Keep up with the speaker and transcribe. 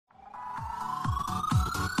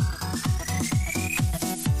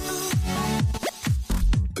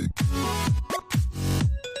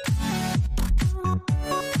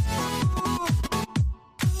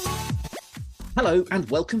Hello and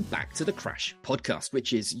welcome back to the Crash podcast,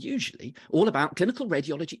 which is usually all about clinical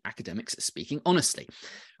radiology academics speaking honestly.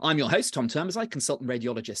 I'm your host, Tom Termersey, consultant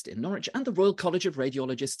radiologist in Norwich and the Royal College of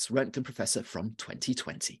Radiologists Roentgen Professor from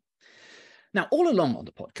 2020. Now, all along on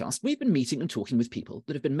the podcast, we've been meeting and talking with people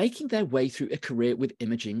that have been making their way through a career with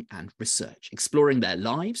imaging and research, exploring their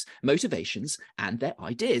lives, motivations, and their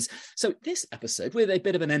ideas. So this episode, with a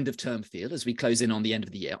bit of an end of term feel as we close in on the end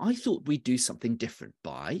of the year, I thought we'd do something different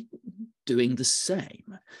by doing the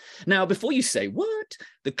same. Now, before you say what,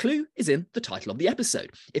 the clue is in the title of the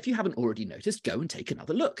episode. If you haven't already noticed, go and take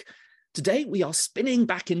another look. Today, we are spinning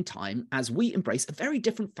back in time as we embrace a very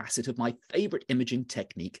different facet of my favorite imaging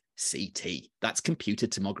technique, CT. That's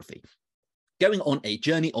computed tomography. Going on a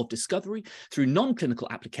journey of discovery through non-clinical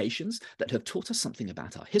applications that have taught us something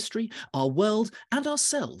about our history, our world, and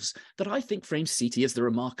ourselves that I think frames CT as the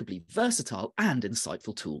remarkably versatile and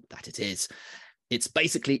insightful tool that it is. It's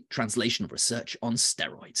basically translational research on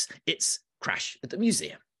steroids. It's Crash at the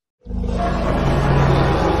Museum.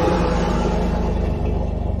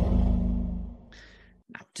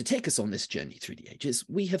 Now, to take us on this journey through the ages,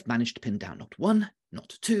 we have managed to pin down not one,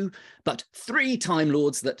 not two, but three Time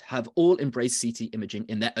Lords that have all embraced CT imaging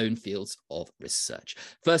in their own fields of research.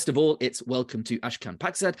 First of all, it's welcome to Ashkan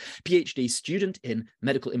Pagsad, PhD student in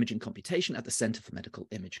medical imaging computation at the Centre for Medical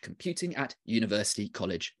Image Computing at University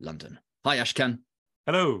College London. Hi, Ashkan.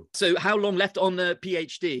 Hello. So how long left on the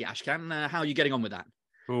PhD, Ashkan? How are you getting on with that?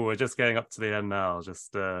 Oh, we're just getting up to the end now.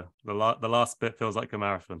 Just the last bit feels like a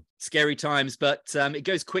marathon. Scary times, but it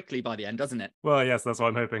goes quickly by the end, doesn't it? Well, yes, that's what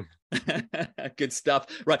I'm hoping. Good stuff.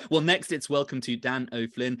 Right. Well, next it's welcome to Dan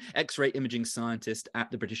O'Flynn, X-ray imaging scientist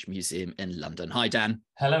at the British Museum in London. Hi, Dan.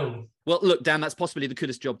 Hello. Well, look, Dan, that's possibly the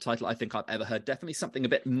coolest job title I think I've ever heard. Definitely something a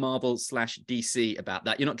bit Marvel/DC about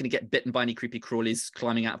that. You're not going to get bitten by any creepy crawlies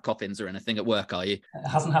climbing out of coffins or anything at work, are you? It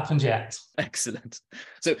hasn't happened yet. Excellent.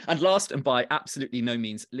 So, and last and by absolutely no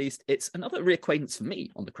means least, it's another reacquaintance for me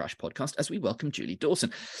on the Crash podcast as we welcome Julie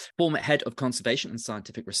Dawson, former head of conservation and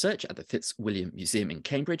scientific research at the Fitzwilliam Museum in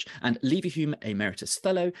Cambridge and Leverhulme Emeritus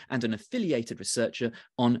Fellow and an affiliated researcher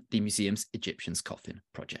on the museum's Egyptians Coffin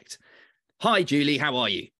project. Hi, Julie. How are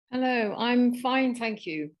you? Hello, I'm fine, thank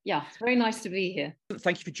you. Yeah, it's very nice to be here.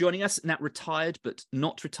 Thank you for joining us. Now retired, but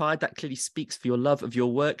not retired. That clearly speaks for your love of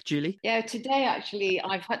your work, Julie. Yeah, today actually,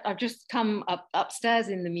 I've just come upstairs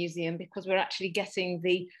in the museum because we're actually getting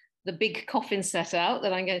the big coffin set out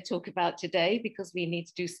that I'm going to talk about today because we need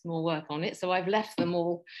to do some more work on it. So I've left them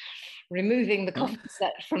all, removing the coffin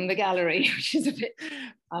set from the gallery, which is a bit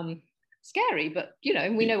scary, but you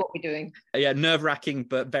know, we know what we're doing. Yeah, nerve-wracking,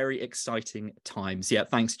 but very exciting times. Yeah,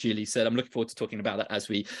 thanks, Julie. So I'm looking forward to talking about that as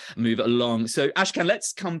we move along. So Ashkan,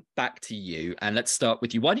 let's come back to you and let's start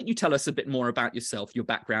with you. Why don't you tell us a bit more about yourself, your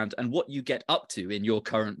background, and what you get up to in your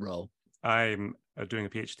current role? I'm doing a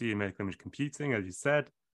PhD in medical image computing, as you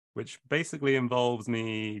said, which basically involves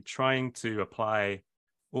me trying to apply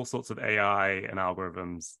all sorts of AI and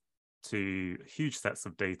algorithms to huge sets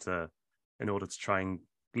of data in order to try and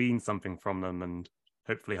glean something from them and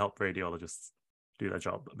hopefully help radiologists do their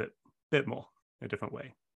job a bit more in a different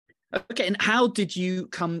way. Okay, and how did you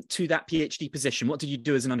come to that PhD position? What did you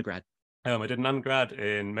do as an undergrad? I did an undergrad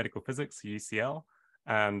in medical physics at UCL,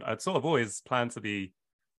 and I'd sort of always planned to be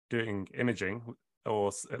doing imaging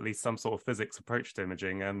or at least some sort of physics approach to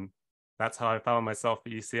imaging, and that's how I found myself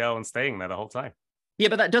at UCL and staying there the whole time. Yeah,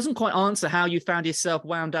 but that doesn't quite answer how you found yourself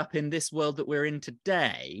wound up in this world that we're in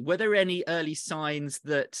today. Were there any early signs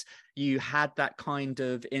that you had that kind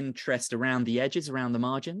of interest around the edges, around the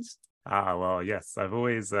margins? Well, yes. I've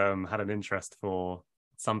always had an interest for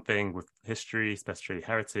something with history, especially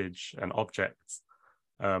heritage and objects.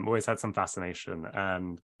 Always had some fascination.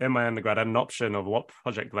 And in my undergrad, I had an option of what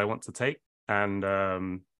project that I want to take. And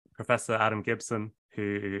Professor Adam Gibson,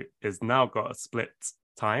 who is now got a split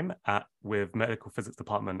time with Medical Physics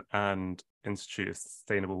Department and Institute of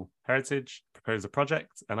Sustainable Heritage, proposed a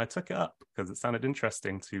project, and I took it up because it sounded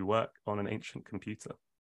interesting to work on an ancient computer.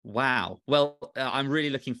 Wow. Well, I'm really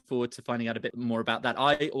looking forward to finding out a bit more about that.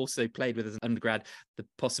 I also played with, as an undergrad, the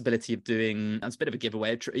possibility of doing, it's a bit of a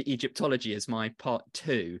giveaway, Egyptology as my part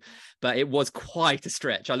 2, but it was quite a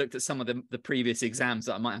stretch. I looked at some of the previous exams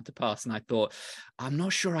that I might have to pass, and I thought, I'm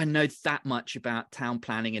not sure I know that much about town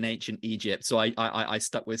planning in ancient Egypt. So I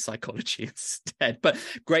stuck with psychology instead. But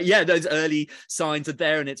great. Yeah, those early signs are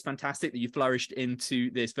there, and it's fantastic that you flourished into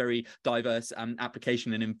this very diverse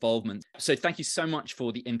application and involvement. So thank you so much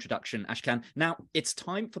for the introduction, Ashkan. Now it's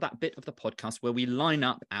time for that bit of the podcast where we line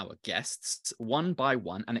up our guests one by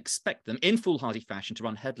one and expect them in foolhardy fashion to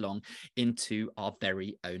run headlong into our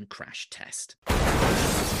very own crash test.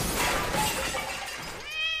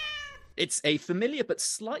 It's a familiar but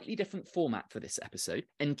slightly different format for this episode.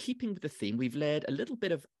 In keeping with the theme, we've layered a little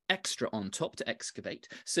bit of extra on top to excavate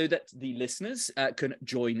so that the listeners can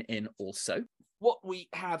join in also. What we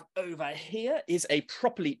have over here is a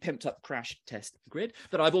properly pimped up crash test grid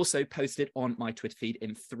that I've also posted on my Twitter feed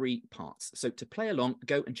in 3 parts. So to play along,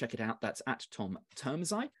 go and check it out. That's at Tom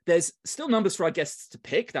Termesai. There's still numbers for our guests to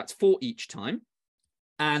pick. That's 4 each time.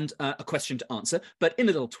 And a question to answer. But in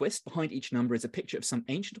a little twist, behind each number is a picture of some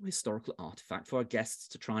ancient or historical artifact for our guests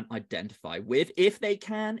to try and identify with, if they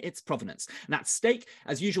can, its provenance. And at stake,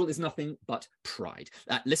 as usual, is nothing but pride.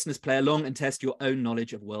 Listeners, play along and test your own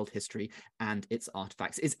knowledge of world history and its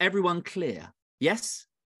artifacts. Is everyone clear? Yes?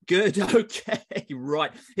 Good. Okay.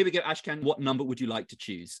 Right. Here we go. Ashkan, what number would you like to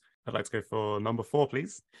choose? I'd like to go for number 4,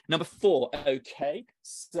 please. Number 4. Okay.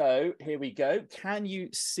 So here we go. Can you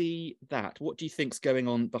see that? What do you think's going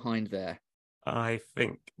on behind there? I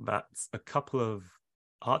think that's a couple of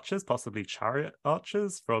archers, possibly chariot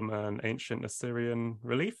archers from an ancient Assyrian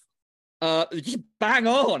relief. Bang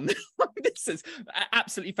on. This is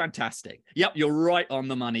absolutely fantastic. Yep, you're right on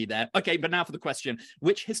the money there. Okay, but now for the question.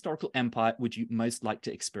 Which historical empire would you most like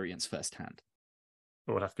to experience firsthand?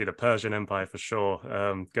 It would have to be the Persian Empire for sure,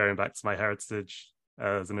 going back to my heritage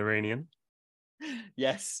as an Iranian.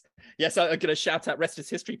 Yes, I'm going to shout out Restless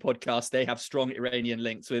History podcast. They have strong Iranian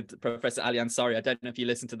links with Professor Ali Ansari. I don't know if you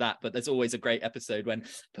listen to that, but there's always a great episode when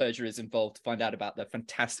Persia is involved to find out about their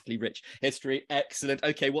fantastically rich history. Excellent.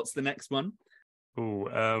 Okay, what's the next one?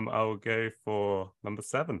 I'll go for number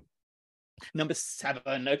 7. Number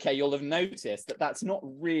 7. Okay, you'll have noticed that that's not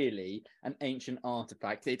really an ancient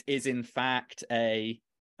artifact. It is, in fact, a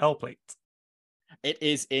L plate. It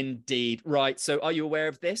is indeed. Right. So are you aware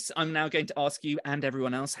of this? I'm now going to ask you and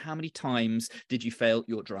everyone else, how many times did you fail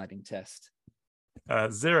your driving test?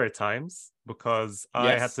 0 times, because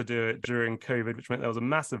I had to do it during COVID, which meant there was a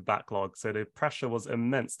massive backlog. So the pressure was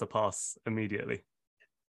immense to pass immediately.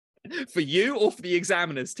 For you or for the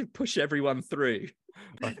examiners to push everyone through?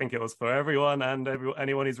 I think it was for everyone and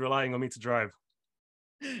anyone who's relying on me to drive.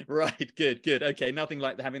 Right, good. Okay, nothing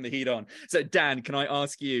like having the heat on. So Dan, can I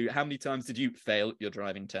ask you, how many times did you fail your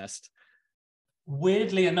driving test?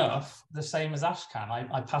 Weirdly enough, the same as Ashkan.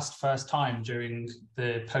 I passed first time during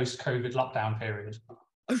the post-COVID lockdown period.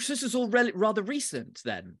 Oh, so this is all rather recent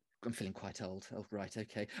then? I'm feeling quite old. Oh, right,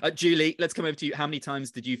 okay. Julie, let's come over to you. How many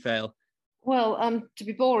times did you fail? Well, to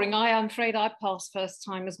be boring, I'm afraid I passed first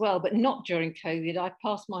time as well, but not during COVID. I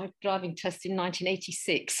passed my driving test in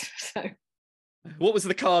 1986. So, what was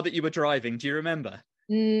the car that you were driving? Do you remember?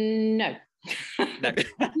 No. No.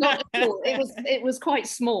 Not at all. It was quite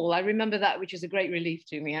small. I remember that, which is a great relief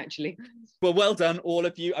to me, actually. Well done, all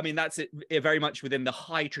of you. I mean, that's it, very much within the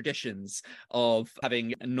high traditions of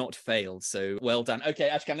having not failed. So well done. Okay,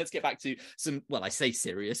 Ashkan, let's get back to some, well, I say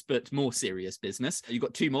serious, but more serious business. You've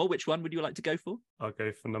got 2 more. Which one would you like to go for? I'll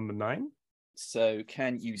go for number 9. So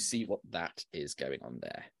can you see what that is going on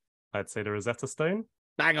there? I'd say the Rosetta Stone.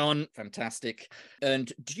 Bang on. Fantastic.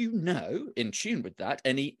 And do you know, in tune with that,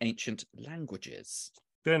 any ancient languages?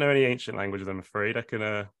 Don't know any ancient languages, I'm afraid. I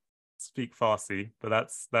can speak Farsi, but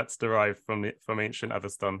that's derived from ancient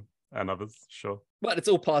Avestan and others, sure. Well, it's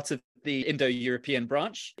all part of the Indo-European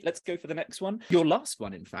branch. Let's go for the next one. Your last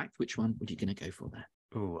one, in fact. Which one were you going to go for there?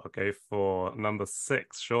 I'll go for number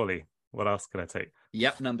 6, surely. What else can I take?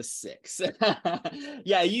 Yep, number 6.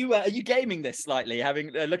 Yeah, are you gaming this slightly,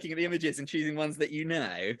 looking at the images and choosing ones that you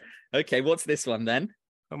know? Okay, what's this one then?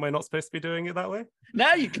 Am I not supposed to be doing it that way?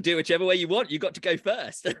 No, you can do whichever way you want. You got to go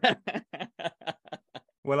first.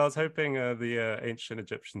 Well, I was hoping the ancient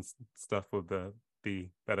Egyptian stuff would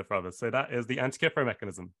be better for others. So that is the Antikythera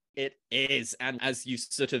mechanism. It is. And as you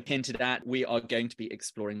sort of hinted at, we are going to be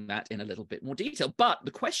exploring that in a little bit more detail. But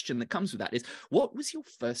the question that comes with that is, what was your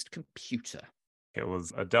first computer? It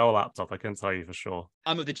was a Dell laptop, I can tell you for sure.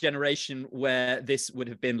 I'm of the generation where this would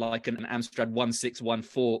have been like an Amstrad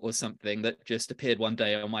 1614 or something that just appeared one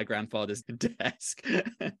day on my grandfather's desk,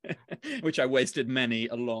 which I wasted many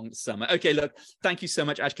a long summer. Okay, look, thank you so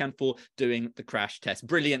much, Ashkan, for doing the crash test.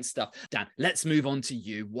 Brilliant stuff. Dan, let's move on to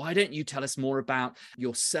you. Why don't you tell us more about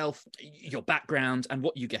yourself, your background, and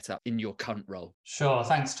what you get up in your current role? Sure,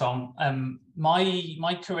 thanks, Tom.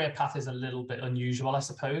 My career path is a little bit unusual, I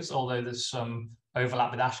suppose, although there's some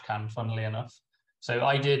overlap with Ashkan, funnily enough. So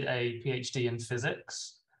I did a PhD in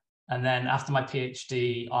physics. And then after my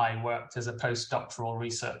PhD, I worked as a postdoctoral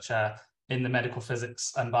researcher in the medical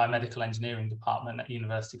physics and biomedical engineering department at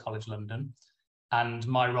University College London. And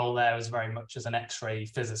my role there was very much as an X-ray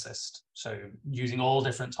physicist. So using all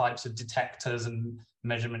different types of detectors and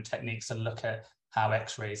measurement techniques to look at how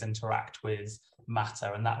X-rays interact with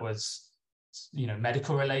matter. And that was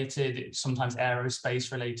medical related, sometimes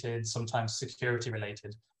aerospace related, sometimes security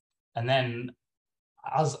related. And then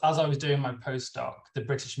as I was doing my postdoc, the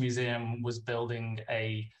British Museum was building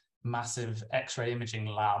a massive X-ray imaging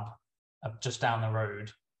lab just down the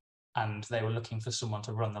road, and they were looking for someone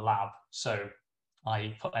to run the lab. So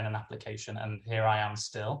I put in an application, and here I am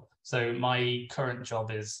still. So my current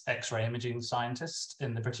job is X-ray imaging scientist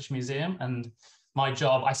in the British Museum, and my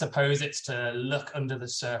job, I suppose, it's to look under the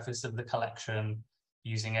surface of the collection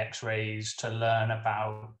using X-rays to learn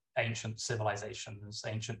about ancient civilizations,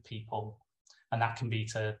 ancient people. And that can be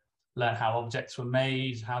to learn how objects were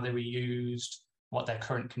made, how they were used, what their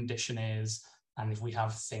current condition is, and if we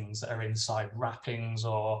have things that are inside wrappings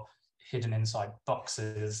or hidden inside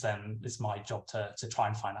boxes, then it's my job to try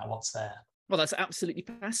and find out what's there. Well, that's absolutely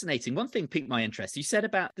fascinating. One thing piqued my interest. You said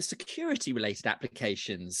about the security-related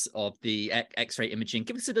applications of the X-ray imaging.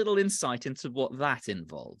 Give us a little insight into what that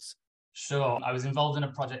involves. Sure. I was involved in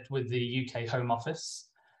a project with the UK Home Office,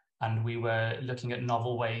 and we were looking at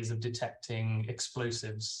novel ways of detecting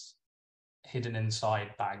explosives hidden inside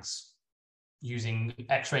bags using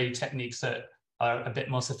X-ray techniques that are a bit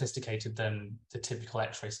more sophisticated than the typical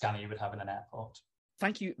X-ray scanner you would have in an airport.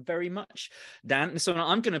 Thank you very much, Dan. So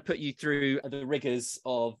I'm going to put you through the rigors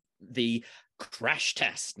of the crash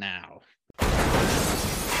test now.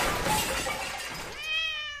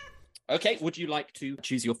 Okay, would you like to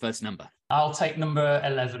choose your first number? I'll take number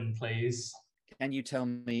 11, please. Can you tell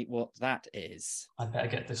me what that is? I better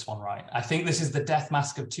get this one right. I think this is the death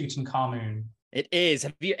mask of Tutankhamun. It is.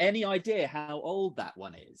 Have you any idea how old that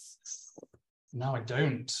one is? No, I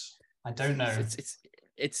don't. I don't know.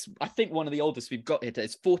 It's I think one of the oldest we've got here.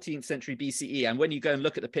 It's 14th century BCE. And when you go and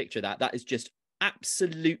look at the picture of that is just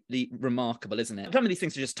absolutely remarkable, isn't it? Some of these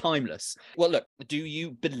things are just timeless. Well, look, do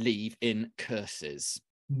you believe in curses?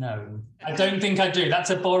 No, I don't think I do.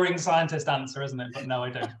 That's a boring scientist answer, isn't it? But no, I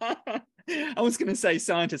don't. I was going to say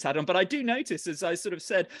scientists had one, but I do notice, as I sort of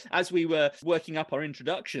said, as we were working up our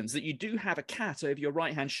introductions, that you do have a cat over your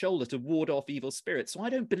right-hand shoulder to ward off evil spirits. So I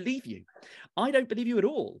don't believe you. I don't believe you at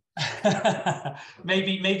all.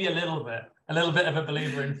 maybe a little bit of a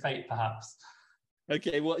believer in fate, perhaps.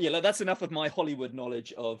 Okay, well, yeah, that's enough of my Hollywood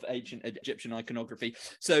knowledge of ancient Egyptian iconography.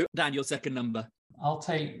 So, Dan, your second number. I'll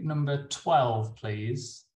take number 12,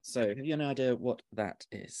 please. So, have you any idea what that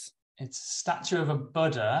is? It's a statue of a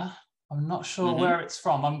Buddha. I'm not sure where it's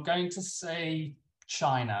from. I'm going to say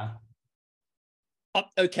China. Oh,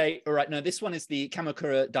 okay, all right. Now, this one is the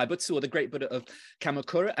Kamakura Daibutsu, or the Great Buddha of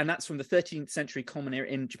Kamakura, and that's from the 13th century common era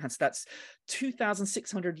in Japan. So that's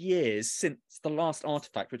 2,600 years since the last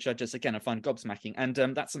artifact, which I find gobsmacking. And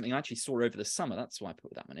that's something I actually saw over the summer. That's why I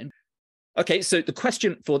put that one in. Okay, so the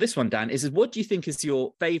question for this one, Dan, is what do you think is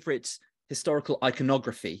your favorite historical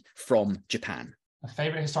iconography from Japan? My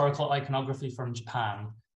favorite historical iconography from Japan.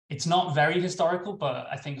 It's not very historical, but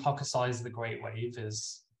I think Hokusai's The Great Wave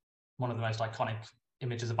is one of the most iconic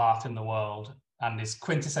images of art in the world, and is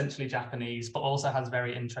quintessentially Japanese, but also has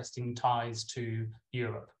very interesting ties to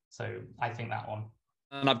Europe. So I think that one.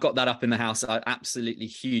 And I've got that up in the house. I'm absolutely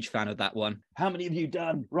huge fan of that one. How many have you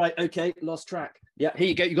done? Right, okay, lost track. Yeah, here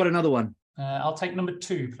you go. You got another one. I'll take number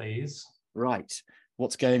 2, please. Right.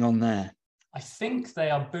 What's going on there? I think they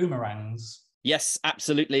are boomerangs. Yes,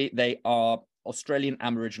 absolutely. They are Australian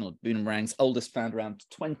Aboriginal boomerangs, oldest found around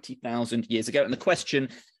 20,000 years ago. And the question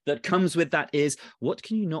that comes with that is, what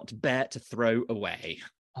can you not bear to throw away?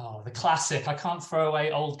 Oh, the classic. I can't throw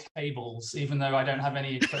away old cables, even though I don't have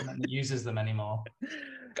any equipment that uses them anymore.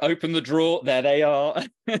 Open the drawer. There they are.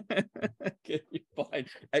 Okay, fine.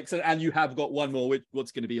 Excellent. And you have got one more.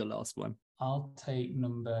 What's going to be your last one? I'll take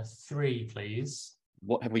number 3, please.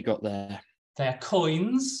 What have we got there? They're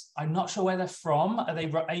coins. I'm not sure where they're from. Are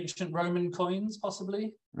they ancient Roman coins,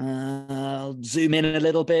 possibly? I'll zoom in a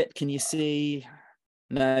little bit. Can you see?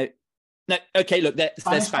 No. Okay, look, they're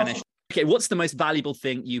Spanish. Okay, what's the most valuable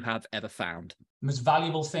thing you have ever found? The most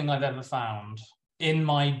valuable thing I've ever found in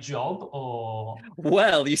my job, or?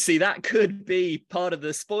 Well, you see, that could be part of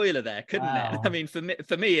the spoiler there, couldn't it? I mean, for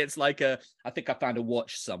me, it's like I think I found a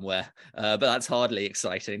watch somewhere, but that's hardly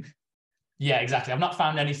exciting. Yeah, exactly. I've not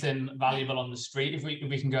found anything valuable on the street. If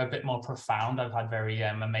we can go a bit more profound, I've had very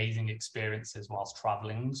amazing experiences whilst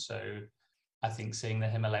traveling. So I think seeing the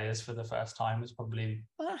Himalayas for the first time is probably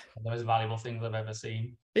the most valuable things I've ever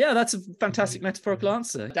seen. Yeah, that's a fantastic metaphorical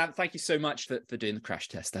answer. Dan, thank you so much for doing the crash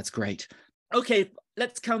test. That's great. Okay,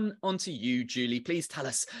 let's come on to you, Julie. Please tell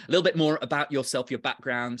us a little bit more about yourself, your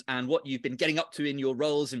background, and what you've been getting up to in your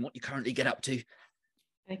roles and what you currently get up to.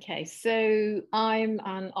 Okay, so I'm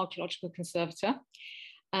an archaeological conservator,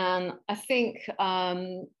 and I think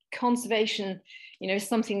conservation, is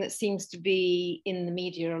something that seems to be in the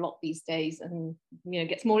media a lot these days, and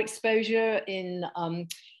gets more exposure in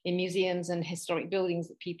museums and historic buildings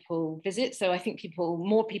that people visit. So I think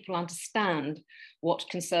more people understand what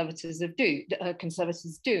conservators do,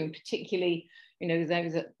 and particularly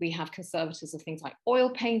those that we have conservators of things like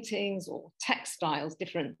oil paintings or textiles,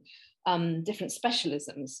 different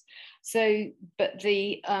specialisms. So, but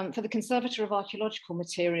for the conservator of archaeological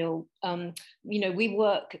material, we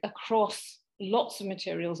work across lots of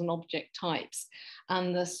materials and object types,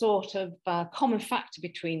 and the sort of common factor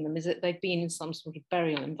between them is that they've been in some sort of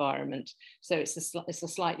burial environment. So it's a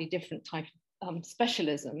slightly different type of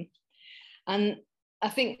specialism. And I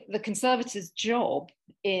think the conservator's job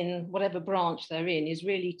in whatever branch they're in is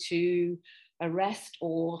really to arrest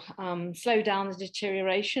or slow down the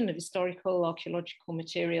deterioration of historical archaeological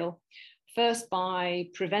material, first by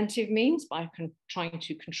preventive means, by trying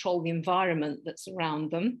to control the environment that's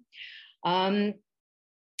around them,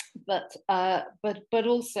 but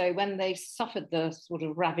also when they've suffered the sort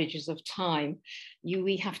of ravages of time,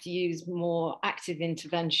 we have to use more active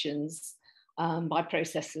interventions by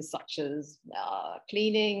processes such as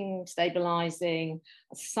cleaning, stabilizing,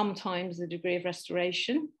 sometimes a degree of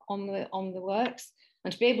restoration on the works.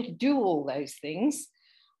 And to be able to do all those things,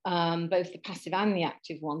 both the passive and the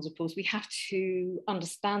active ones, of course, we have to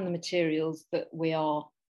understand the materials that we are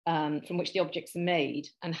from which the objects are made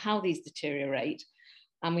and how these deteriorate.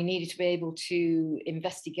 And we needed to be able to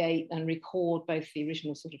investigate and record both the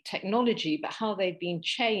original sort of technology, but how they've been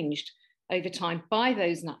changed over time by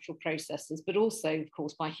those natural processes, but also, of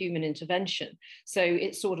course, by human intervention. So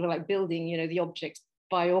it's sort of like building, the object's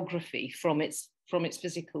biography from its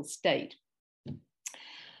physical state.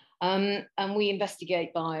 And we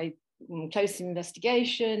investigate by close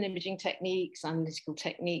investigation, imaging techniques, analytical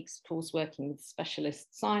techniques, of course, working with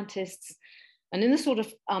specialist scientists. And in the sort of,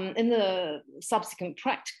 in the subsequent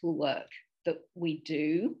practical work that we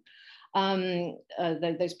do,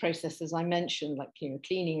 those processes I mentioned, like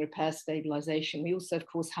cleaning, repair, stabilization, we also, of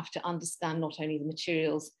course, have to understand not only the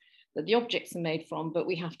materials that the objects are made from, but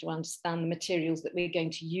we have to understand the materials that we're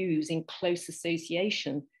going to use in close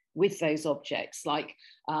association with those objects, like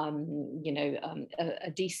adhesives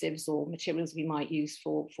or materials we might use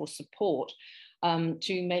for support,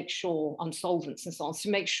 to make sure, on solvents and so on, to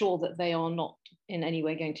make sure that they are not in any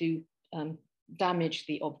way going to damage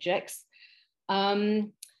the objects.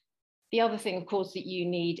 The other thing, of course, that you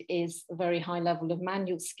need is a very high level of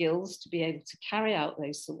manual skills to be able to carry out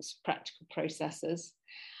those sorts of practical processes.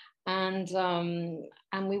 And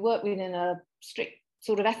we work within a strict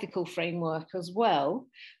sort of ethical framework as well,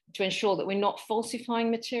 to ensure that we're not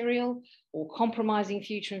falsifying material or compromising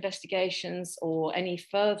future investigations or any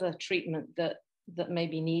further treatment that may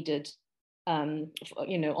be needed, on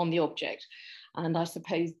the object. And I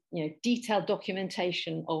suppose, detailed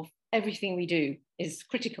documentation of everything we do is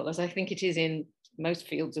critical, as I think it is in most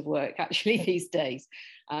fields of work actually these days.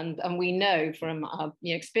 And we know from our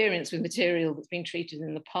experience with material that's been treated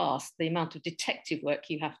in the past, the amount of detective work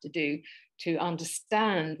you have to do to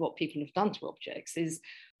understand what people have done to objects is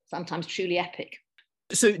sometimes truly epic.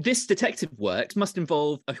 So this detective work must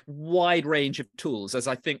involve a wide range of tools, as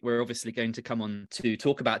I think we're obviously going to come on to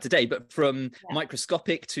talk about today, but from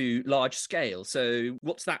microscopic to large scale. So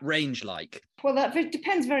what's that range like? Well, that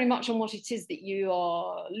depends very much on what it is that you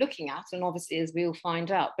are looking at, and obviously, as we'll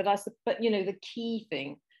find out. But the key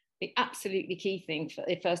thing, the absolutely key thing,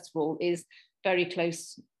 first of all, is very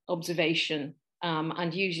close observation.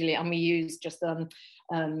 And usually, we use just a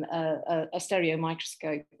stereo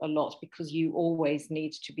microscope a lot, because you always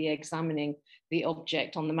need to be examining the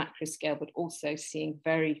object on the macro scale, but also seeing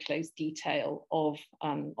very close detail of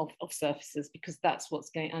surfaces, because that's what's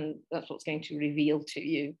going to reveal to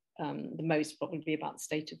you the most, probably, about the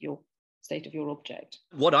state of your object.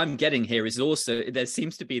 What I'm getting here is also there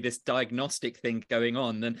seems to be this diagnostic thing going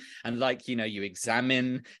on, and like you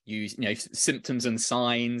examine symptoms and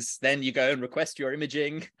signs, then you go and request your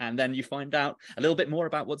imaging, and then you find out a little bit more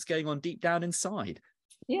about what's going on deep down inside.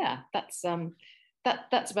 Yeah, that's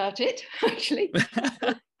about it, actually.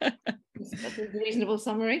 That's a reasonable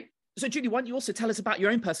summary. So Julie, why don't you also tell us about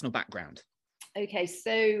your own personal background? Okay,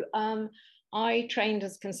 so I trained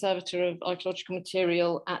as conservator of archaeological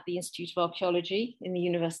material at the Institute of Archaeology in the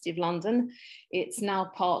University of London. It's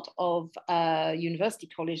now part of University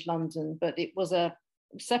College London, but it was a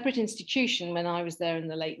separate institution when I was there in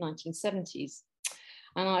the late 1970s.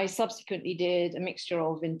 And I subsequently did a mixture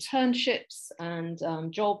of internships and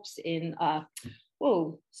jobs in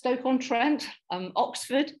Stoke-on-Trent,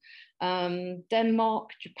 Oxford, Denmark,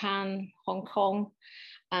 Japan, Hong Kong.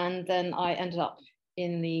 And then I ended up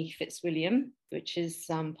in the Fitzwilliam, which is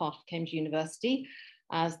part of Cambridge University,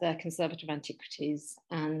 as their Conservator of Antiquities.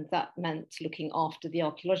 And that meant looking after the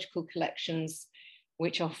archaeological collections,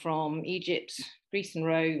 which are from Egypt, Greece and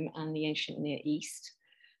Rome, and the ancient Near East.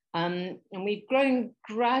 And we've grown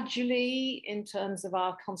gradually in terms of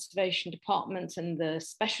our conservation department and the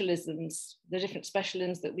specialisms, the different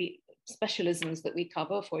specialisms that we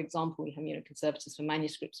cover. For example, we have conservators for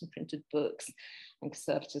manuscripts and printed books, and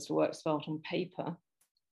conservators for works of art on paper.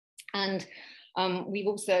 And we've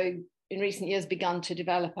also, in recent years, begun to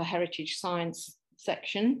develop a heritage science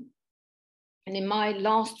section. And in my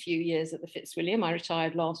last few years at the Fitzwilliam, I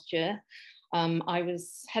retired last year, I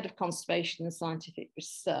was head of conservation and scientific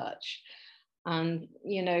research. And,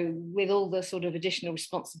 with all the sort of additional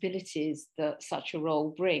responsibilities that such a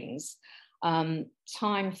role brings,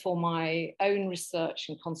 time for my own research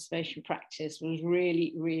and conservation practice was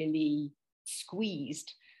really, really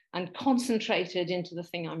squeezed and concentrated into the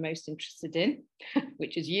thing I'm most interested in,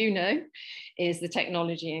 which, as you know, is the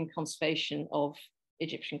technology and conservation of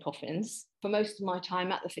Egyptian coffins. For most of my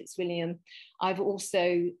time at the Fitzwilliam, I've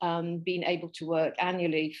also been able to work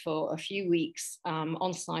annually for a few weeks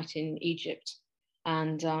on site in Egypt.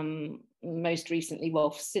 And most recently,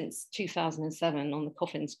 since 2007, on the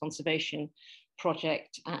coffins conservation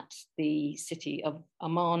project at the city of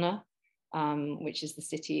Amarna, which is the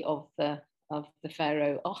city of the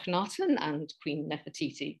pharaoh Akhenaten and Queen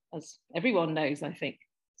Nefertiti, as everyone knows, I think.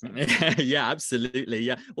 Yeah, absolutely.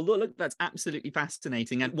 Yeah. Well, look, that's absolutely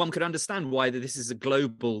fascinating. And one could understand why this is a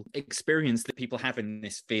global experience that people have in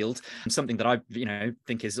this field. Something that I,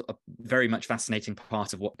 think is a very much fascinating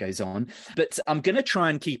part of what goes on. But I'm going to try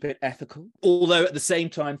and keep it ethical, although at the same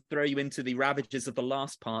time, throw you into the ravages of the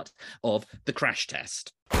last part of the crash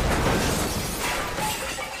test.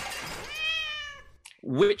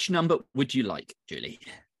 Which number would you like, Julie?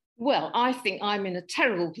 Well, I think I'm in a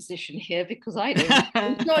terrible position here because I don't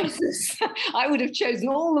have choices. I would have chosen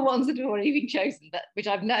all the ones that have already been chosen, which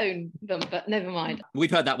I've known them, but never mind.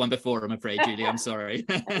 We've heard that one before, I'm afraid, Julie. I'm sorry.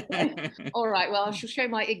 Okay. All right. Well, I shall show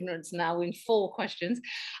my ignorance now in 4 questions.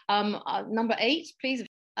 Number 8, please.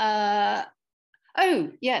 Oh,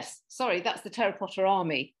 yes. Sorry, that's the Terracotta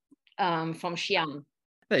Army from Xi'an.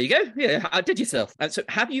 There you go. Yeah, I did yourself. So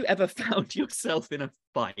have you ever found yourself in a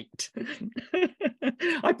fight?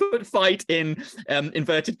 I put fight in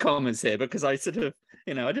inverted commas here because I sort of,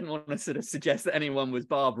 I didn't want to sort of suggest that anyone was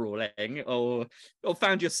bar brawling or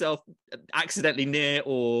found yourself accidentally near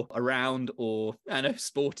or around or,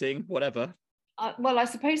 sporting, whatever. Well, I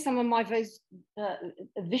suppose some of my most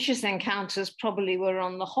vicious encounters probably were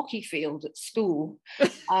on the hockey field at school.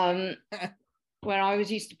 Where I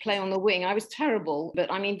used to play on the wing. I was terrible,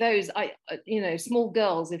 but I mean, small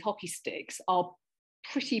girls with hockey sticks are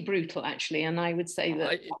pretty brutal, actually. And I would say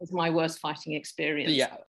that was my worst fighting experience.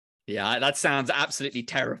 Yeah, that sounds absolutely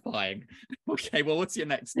terrifying. Okay, well, what's your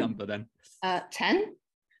next number then? 10.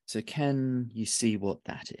 So can you see what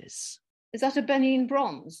that is? Is that a Benin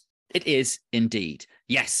bronze? It is indeed.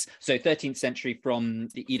 Yes. So 13th century from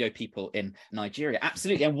the Edo people in Nigeria.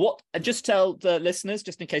 Absolutely. And just tell the listeners,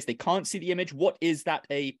 just in case they can't see the image, what is that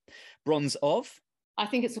a bronze of? I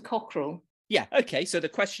think it's a cockerel. Yeah. Okay. So the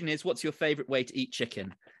question is, what's your favorite way to eat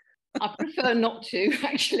chicken? I prefer not to,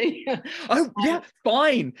 actually. Oh, yeah,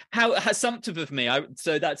 fine. How assumptive of me.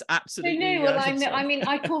 So that's absolutely. No, well, I'm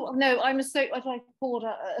a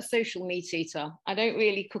social meat eater. I don't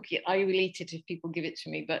really cook it. I will eat it if people give it to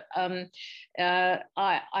me. But I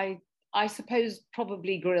suppose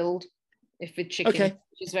probably grilled, if with chicken, okay,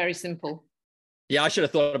 which is very simple. Yeah, I should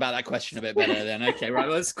have thought about that question a bit better then. Okay, right.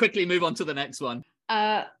 Let's quickly move on to the next one.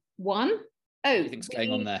 One. Oh, what do you think's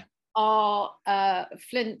going on there? Are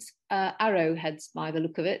flint arrowheads by the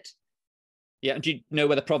look of it. Yeah, do you know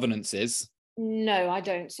where the provenance is? No, I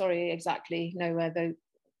don't. Sorry, exactly know where though.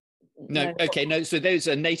 No, okay, no. So those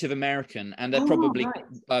are Native American, and they're probably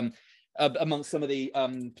right. Amongst some of the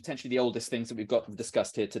potentially the oldest things that we've got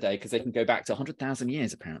discussed here today, because they can go back to 100,000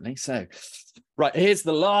 years apparently. So, right, here's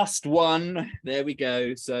the last one. There we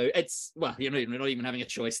go. So it's you're not even having a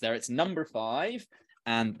choice there. It's number 5,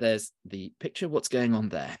 and there's the picture. What's going on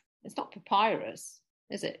there? It's not papyrus,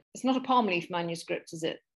 is it? It's not a palm leaf manuscript, is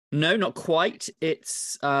it? No, not quite.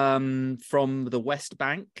 It's from the West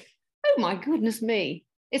Bank. Oh my goodness me!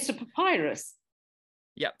 It's a papyrus.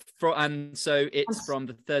 Yep, and so it's from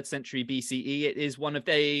the 3rd century BCE. It is one of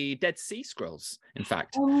the Dead Sea Scrolls, in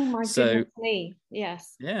fact. Oh my goodness me!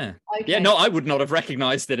 Yes. Yeah. Okay. Yeah. No, I would not have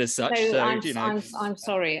recognised it as such. So I'm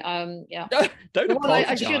sorry. Yeah. Don't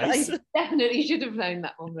apologise. I definitely should have known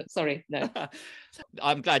that one, but sorry, no.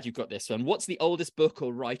 I'm glad you've got this one. What's the oldest book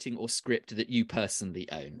or writing or script that you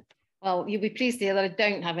personally own? Well, you'll be pleased to hear that I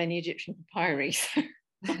don't have any Egyptian papyri.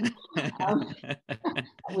 That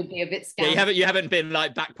would be a bit scary. Yeah, you haven't been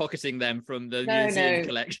like back pocketing them from the museum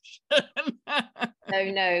collection.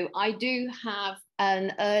 No. I do have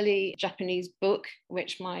an early Japanese book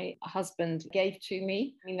which my husband gave to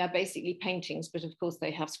me. I mean, they're basically paintings, but of course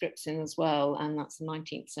they have scripts in as well, and that's a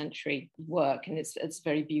 19th century work, and it's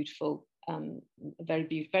very beautiful,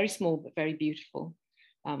 very small but very beautiful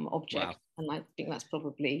object. Wow. And I think that's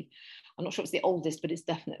probably, I'm not sure it's the oldest, but it's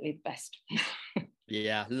definitely the best.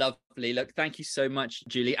 Yeah, lovely. Look, thank you so much,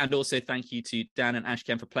 Julie. And also thank you to Dan and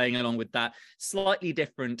Ashkan for playing along with that slightly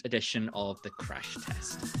different edition of the Crash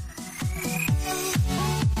Test.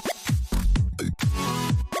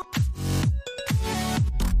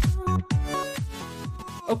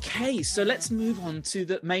 Okay, so let's move on to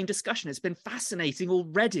the main discussion. It's been fascinating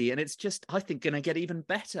already, and it's just, I think, going to get even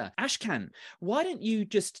better. Ashkan, why don't you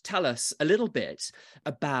just tell us a little bit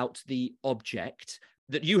about the object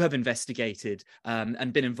that you have investigated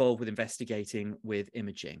and been involved with investigating with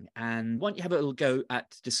imaging, and why don't you have a little go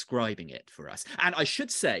at describing it for us? And I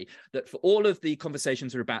should say that for all of the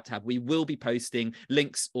conversations we're about to have, we will be posting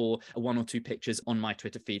links or one or two pictures on my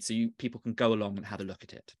Twitter feed, so people can go along and have a look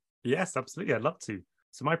at it. Yes, absolutely. I'd love to.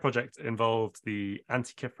 So my project involved the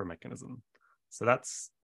Antikythera mechanism. So that's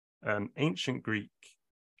an ancient Greek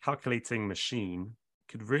calculating machine,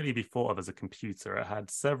 could really be thought of as a computer. It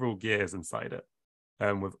had several gears inside it,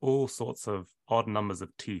 with all sorts of odd numbers of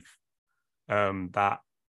teeth that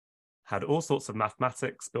had all sorts of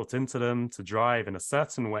mathematics built into them to drive in a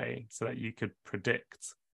certain way so that you could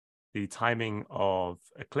predict the timing of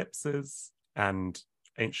eclipses and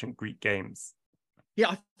ancient Greek games. Yeah,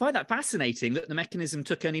 I find that fascinating that the mechanism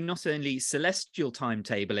took not only celestial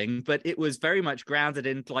timetabling, but it was very much grounded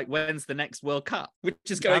in like, when's the next World Cup, which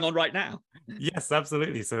is going on right now. Yes,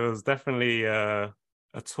 absolutely. So it was definitely a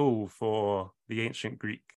tool for the ancient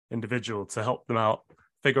Greek individual to help them out,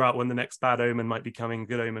 figure out when the next bad omen might be coming,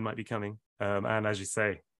 good omen might be coming. And as you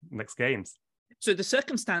say, next games. So the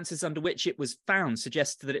circumstances under which it was found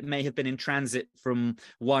suggest that it may have been in transit from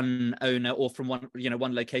one owner or from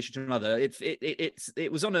one location to another.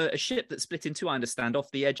 It was on a ship that split in two, I understand, off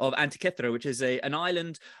the edge of Antikythera, which is an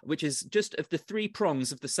island which is just of the three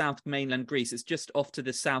prongs of the south mainland Greece. It's just off to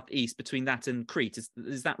the southeast between that and Crete.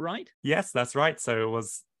 Is that right? Yes, that's right. So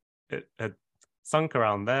it had sunk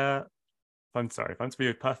around there. I'm sorry, if I'm to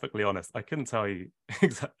be perfectly honest, I couldn't tell you. I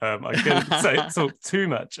couldn't talk too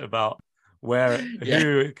much about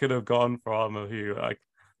who it could have gone from, or who.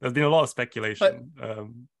 There's been a lot of speculation.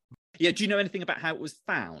 Do you know anything about how it was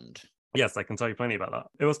found? Yes, I can tell you plenty about that.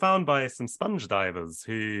 It was found by some sponge divers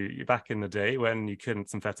who, back in the day when you couldn't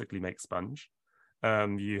synthetically make sponge,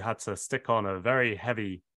 you had to stick on a very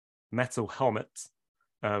heavy metal helmet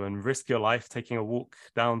and risk your life taking a walk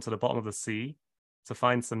down to the bottom of the sea to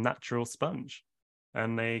find some natural sponge.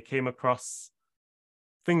 And they came across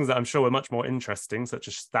things that I'm sure were much more interesting, such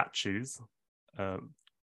as statues,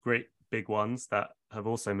 great big ones that have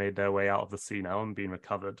also made their way out of the sea now and been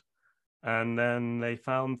recovered. And then they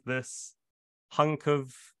found this hunk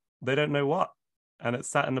of they don't know what, and it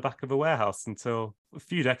sat in the back of a warehouse until a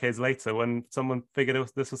few decades later when someone figured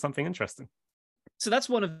this was something interesting. So that's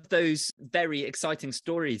one of those very exciting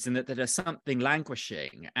stories in that there's something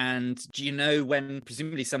languishing. And do you know when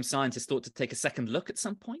presumably some scientists thought to take a second look at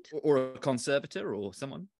some point, or a conservator or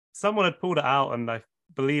someone? Someone had pulled it out, and I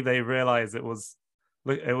believe they realized it was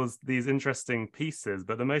these interesting pieces.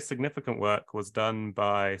 But the most significant work was done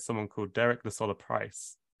by someone called Derek de Solla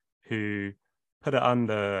Price, who put it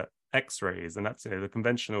under X-rays, and that's the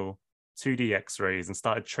conventional 2D X-rays, and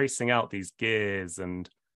started tracing out these gears and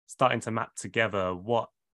starting to map together what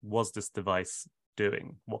was this device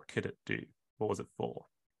doing? What could it do? What was it for?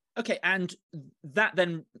 Okay, and that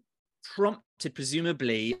then prompted,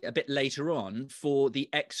 presumably, a bit later on for the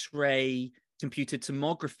X-ray computed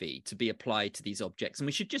tomography to be applied to these objects. And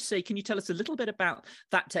we should just say, can you tell us a little bit about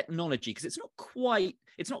that technology? Because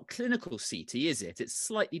it's not clinical CT, is it? It's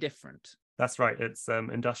slightly different. That's right. It's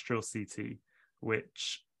industrial CT,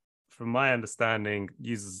 which, from my understanding,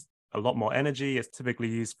 uses a lot more energy. It's typically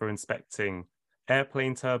used for inspecting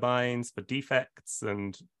airplane turbines, for defects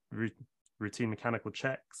and routine mechanical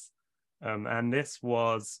checks. And this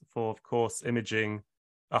was for, of course, imaging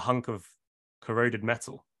a hunk of corroded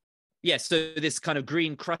metal. Yes, so this kind of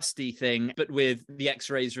green crusty thing, but with the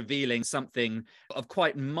X-rays revealing something of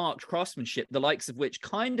quite marked craftsmanship, the likes of which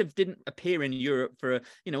kind of didn't appear in Europe for,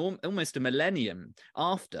 almost a millennium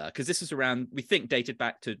after, because this was around, we think, dated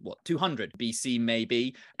back to 200 BC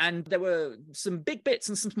maybe, and there were some big bits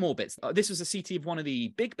and some small bits. This was a CT of one of the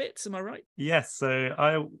big bits, am I right? Yes, so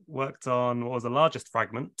I worked on what was the largest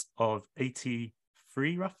fragment of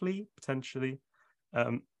 83, roughly, potentially.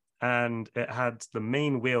 And it had the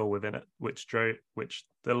main wheel within it, which did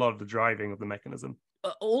a lot of the driving of the mechanism.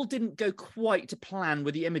 All didn't go quite to plan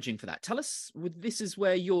with the imaging for that. Tell us, this is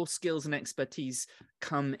where your skills and expertise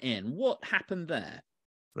come in. What happened there?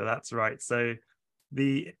 So that's right. So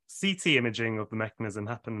the CT imaging of the mechanism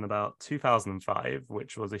happened in about 2005,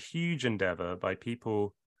 which was a huge endeavor by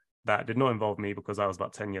people that did not involve me because I was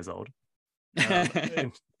about 10 years old,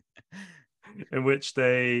 in which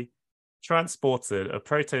they transported a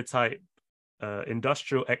prototype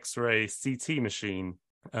industrial X-ray CT machine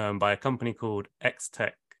by a company called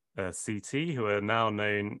X-Tech CT, who are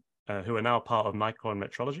now part of Nikon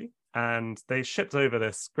Metrology. And they shipped over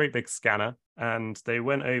this great big scanner, and they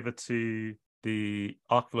went over to the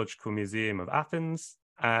Archaeological Museum of Athens,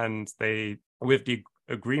 and they, with the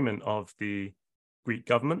agreement of the Greek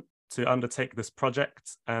government, to undertake this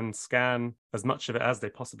project and scan as much of it as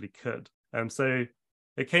they possibly could. So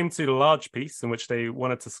it came to the large piece in which they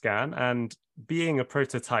wanted to scan, and being a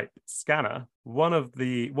prototype scanner, what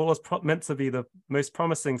was meant to be the most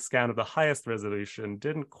promising scan of the highest resolution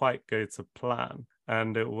didn't quite go to plan.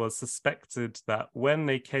 And it was suspected that when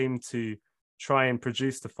they came to try and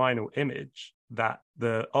produce the final image, that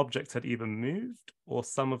the object had either moved or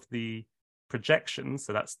some of the projections,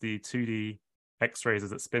 so that's the 2D X-rays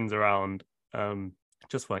as it spins around,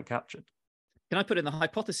 just weren't captured. Can I put in the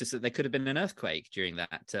hypothesis that there could have been an earthquake during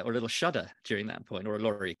that, or a little shudder during that point, or a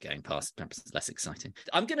lorry going past? Perhaps less exciting.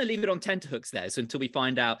 I'm going to leave it on tenterhooks there, so until we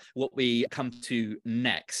find out what we come to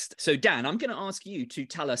next. So, Dan, I'm going to ask you to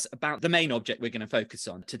tell us about the main object we're going to focus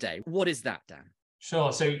on today. What is that, Dan?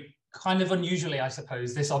 Sure. So, kind of unusually, I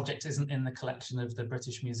suppose, this object isn't in the collection of the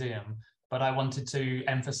British Museum, but I wanted to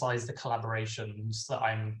emphasize the collaborations that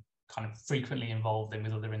I'm kind of frequently involved in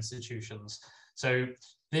with other institutions. So,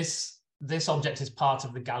 this object is part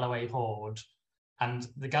of the Galloway Hoard, and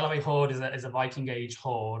the Galloway Hoard is a Viking Age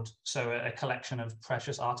hoard, so a collection of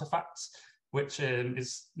precious artifacts, which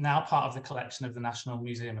is now part of the collection of the National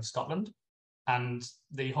Museum of Scotland. And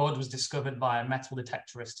the hoard was discovered by a metal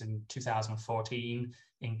detectorist in 2014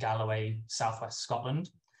 in Galloway, southwest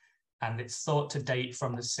Scotland. And it's thought to date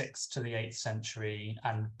from the 6th to the 8th century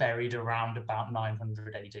and buried around about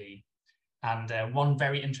 900 AD. And one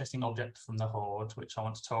very interesting object from the hoard, which I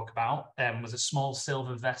want to talk about, was a small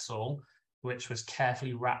silver vessel, which was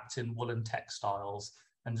carefully wrapped in woolen textiles.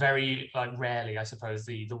 And very rarely, I suppose,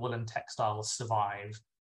 the woolen textiles survive,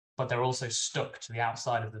 but they're also stuck to the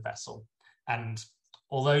outside of the vessel. And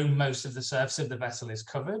although most of the surface of the vessel is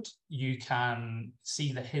covered, you can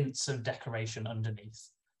see the hints of decoration underneath.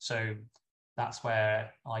 So that's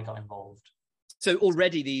where I got involved. So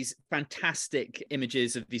already these fantastic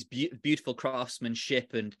images of these beautiful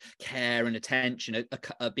craftsmanship and care and attention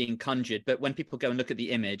are being conjured. But when people go and look at the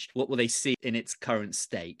image, what will they see in its current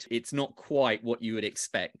state? It's not quite what you would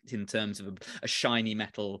expect in terms of a shiny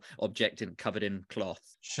metal object covered in cloth.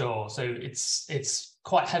 Sure. So it's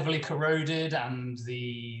quite heavily corroded, and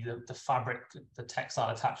the fabric, the textile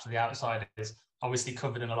attached to the outside is obviously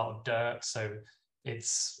covered in a lot of dirt. So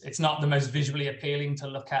it's not the most visually appealing to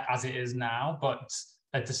look at as it is now, but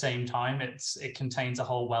at the same time, it contains a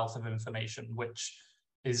whole wealth of information, which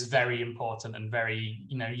is very important and very,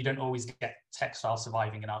 you don't always get textile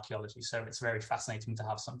surviving in archaeology. So it's very fascinating to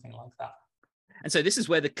have something like that. And so this is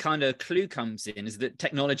where the kind of clue comes in, is that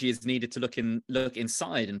technology is needed to look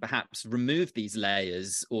inside and perhaps remove these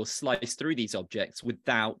layers or slice through these objects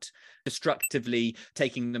without destructively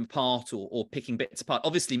taking them apart or picking bits apart.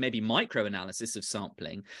 Obviously, maybe micro-analysis of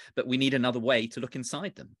sampling, but we need another way to look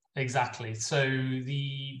inside them. Exactly. So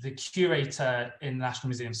the curator in the National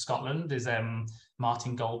Museum of Scotland is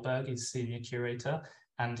Martin Goldberg, he's senior curator.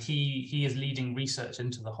 And he is leading research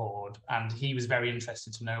into the hoard, and he was very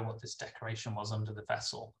interested to know what this decoration was under the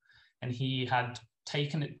vessel. And he had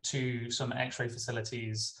taken it to some X-ray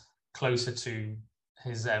facilities closer to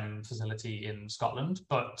his facility in Scotland,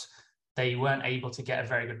 but they weren't able to get a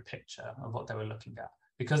very good picture of what they were looking at.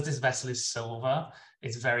 Because this vessel is silver,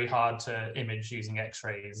 it's very hard to image using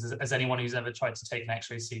X-rays. As anyone who's ever tried to take an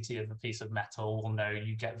X-ray CT of a piece of metal will know,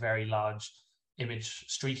 you get very large image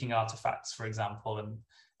streaking artifacts, for example,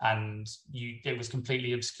 and it was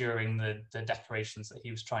completely obscuring the decorations that he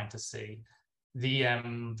was trying to see.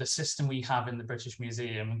 The system we have in the British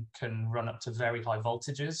Museum can run up to very high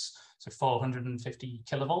voltages, so 450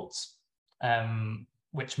 kilovolts,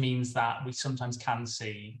 which means that we sometimes can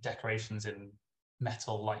see decorations in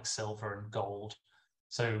metal like silver and gold.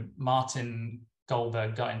 So Martin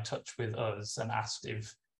Goldberg got in touch with us and asked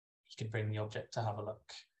if he could bring the object to have a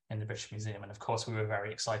look in the British Museum. And of course, we were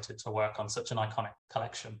very excited to work on such an iconic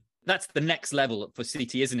collection. That's the next level for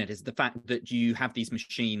CT, isn't it? Is the fact that you have these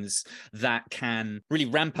machines that can really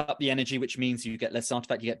ramp up the energy, which means you get less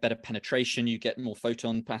artifact, you get better penetration, you get more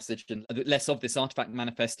photon passage and less of this artifact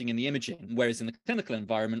manifesting in the imaging. Whereas in the clinical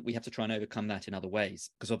environment, we have to try and overcome that in other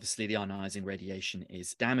ways, because obviously the ionizing radiation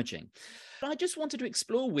is damaging. What I just wanted to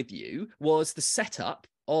explore with you was the setup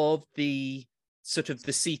of the sort of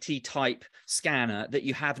the CT type scanner that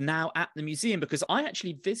you have now at the museum, because I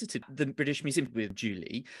actually visited the British Museum with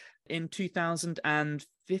Julie in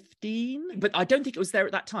 2015, but I don't think it was there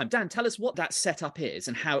at that time. Dan, tell us what that setup is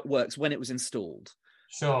and how it works when it was installed.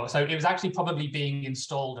 Sure. So it was actually probably being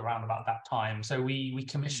installed around about that time. So we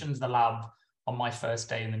commissioned the lab on my first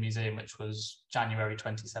day in the museum, which was January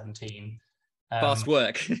 2017. Fast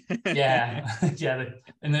work. Yeah,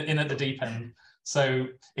 in at the deep end. So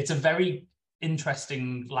it's a very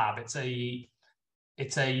interesting lab. It's a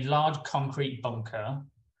large concrete bunker,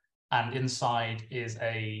 and inside is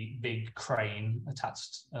a big crane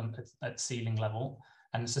attached at ceiling level,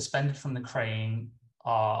 and suspended from the crane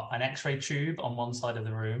are an X-ray tube on one side of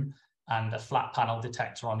the room and a flat panel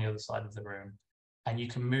detector on the other side of the room. And you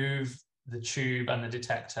can move the tube and the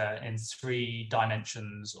detector in 3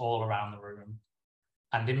 dimensions all around the room.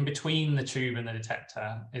 And in between the tube and the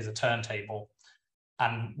detector is a turntable.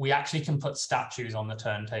 And we actually can put statues on the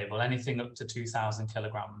turntable. Anything up to 2,000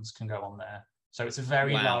 kilograms can go on there. So it's a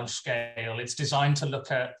very large scale. It's designed to look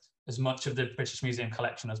at as much of the British Museum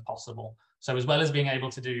collection as possible. So as well as being able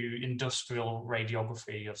to do industrial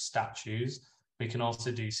radiography of statues, we can also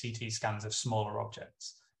do CT scans of smaller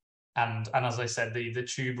objects. And as I said, the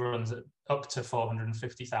tube runs at up to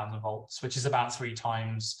 450,000 volts, which is about 3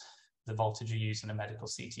 times the voltage you use in a medical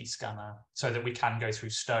CT scanner, so that we can go through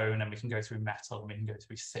stone and we can go through metal and we can go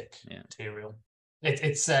through thick material.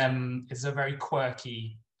 It's a very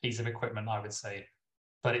quirky piece of equipment, I would say,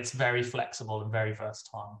 but it's very flexible and very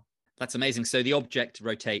versatile. That's amazing. So the object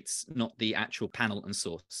rotates, not the actual panel and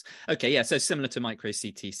source. Okay, yeah, so similar to micro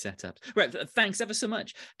CT setups. Right, thanks ever so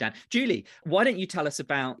much, Dan. Julie, why don't you tell us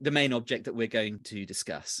about the main object that we're going to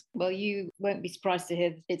discuss? Well, you won't be surprised to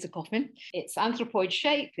hear it's a coffin. It's anthropoid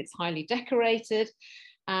shape, it's highly decorated,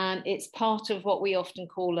 and it's part of what we often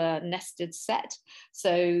call a nested set.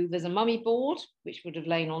 So there's a mummy board, which would have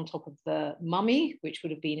lain on top of the mummy, which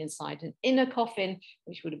would have been inside an inner coffin,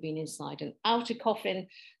 which would have been inside an outer coffin.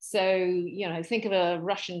 So, you know, think of a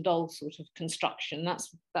Russian doll sort of construction.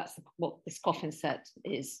 That's what this coffin set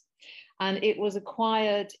is. And it was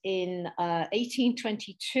acquired in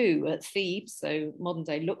 1822 at Thebes, so modern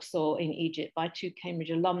day Luxor in Egypt, by 2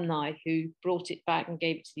 Cambridge alumni who brought it back and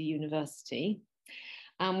gave it to the university.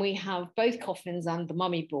 And we have both coffins and the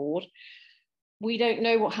mummy board. We don't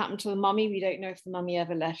know what happened to the mummy. We don't know if the mummy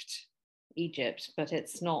ever left Egypt, but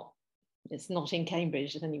it's not in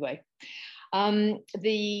Cambridge anyway.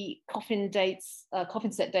 The coffin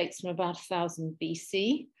set dates from about 1000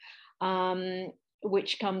 BC,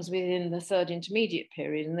 which comes within the 3rd intermediate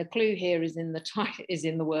period. And the clue here is in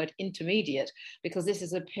the word intermediate, because this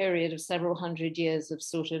is a period of several hundred years of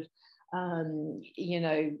sort of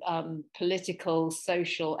political,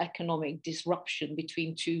 social, economic disruption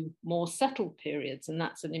between 2 more settled periods. And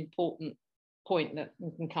that's an important point that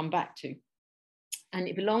we can come back to.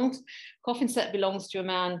 And coffin set belongs to a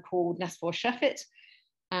man called Nesfor Shefet.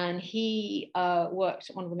 And he worked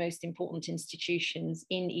at one of the most important institutions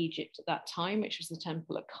in Egypt at that time, which was the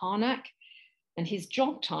temple at Karnak. And his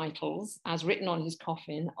job titles, as written on his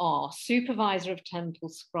coffin, are supervisor of temple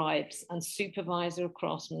scribes and supervisor of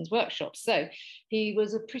craftsmen's workshops. So he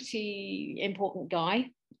was a pretty important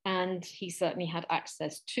guy, and he certainly had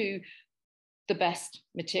access to the best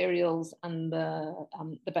materials and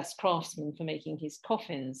the best craftsmen for making his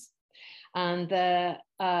coffins. And they're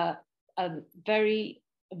very,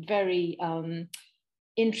 very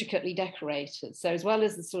intricately decorated. So as well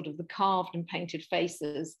as the sort of the carved and painted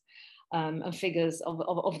faces and figures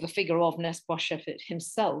of the figure of Nesfor Shefet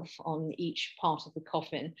himself on each part of the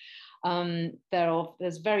coffin,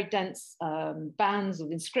 there's very dense bands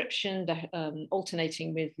of inscription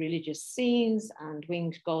alternating with religious scenes and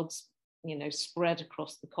winged gods, spread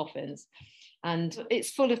across the coffins. And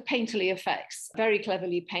it's full of painterly effects, very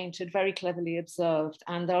cleverly painted, very cleverly observed.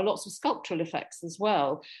 And there are lots of sculptural effects as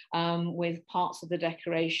well, with parts of the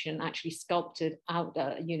decoration actually sculpted out,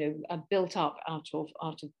 built up out of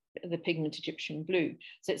the pigment Egyptian blue.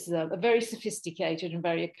 So it's a very sophisticated and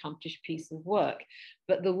very accomplished piece of work.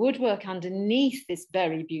 But the woodwork underneath this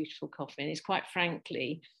very beautiful coffin is, quite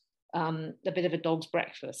frankly, a bit of a dog's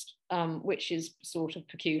breakfast, which is sort of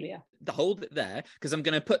peculiar. Hold it there, because I'm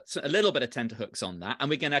going to put a little bit of tenterhooks on that, and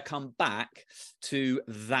we're going to come back to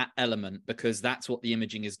that element, because that's what the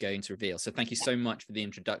imaging is going to reveal. So thank you so much for the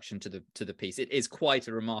introduction to the piece. It is quite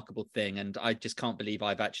a remarkable thing, and I just can't believe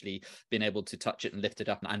I've actually been able to touch it and lift it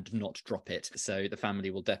up and not drop it. So the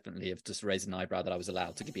family will definitely have just raised an eyebrow that I was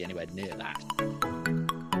allowed to be anywhere near that.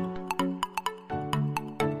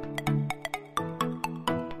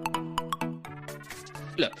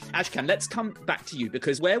 Look, Ashkan, let's come back to you,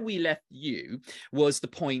 because where we left you was the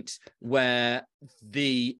point where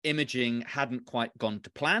the imaging hadn't quite gone to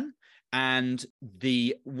plan, and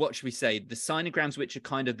the sinograms, which are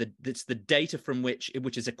kind of the data from which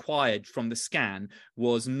is acquired from the scan,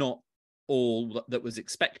 was not all that was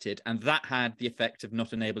expected, and that had the effect of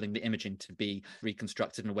not enabling the imaging to be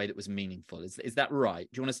reconstructed in a way that was meaningful. Is that right?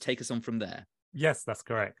 Do you want us to take us on from there? Yes, that's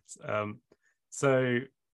correct. So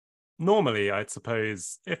normally, I'd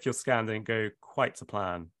suppose if your scan didn't go quite to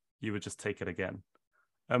plan, you would just take it again.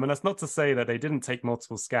 And that's not to say that they didn't take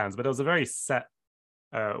multiple scans, but it was a very set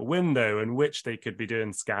window in which they could be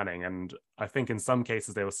doing scanning. And I think in some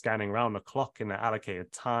cases they were scanning around the clock in the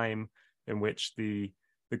allocated time, in which the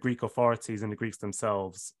Greek authorities and the Greeks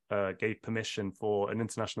themselves gave permission for an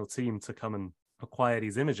international team to come and acquire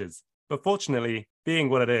these images. But fortunately, being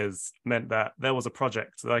what it is, meant that there was a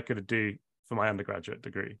project that I could do for my undergraduate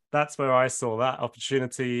degree. That's where I saw that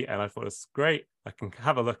opportunity, and I thought it's great. I can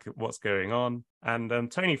have a look at what's going on. And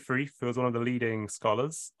Tony Freeth, who was one of the leading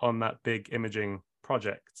scholars on that big imaging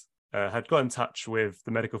project, had got in touch with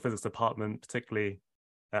the medical physics department, particularly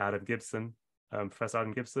Professor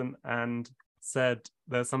Adam Gibson, and said,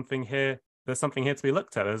 there's something here to be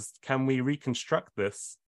looked at. Can we reconstruct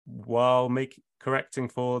this while correcting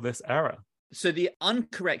for this error? So the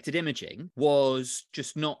uncorrected imaging was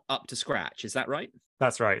just not up to scratch. Is that right?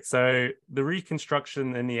 That's right. So the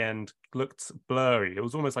reconstruction in the end looked blurry. It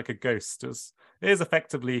was almost like a ghost. It is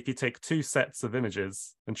effectively, if you take two sets of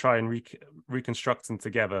images and try and reconstruct them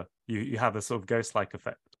together, you have a sort of ghost-like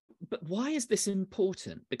effect. But why is this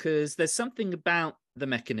important? Because there's something about the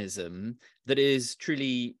mechanism that is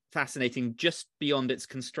truly fascinating just beyond its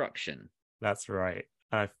construction. That's right.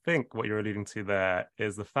 I think what you're alluding to there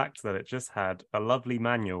is the fact that it just had a lovely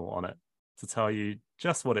manual on it to tell you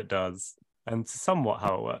just what it does and somewhat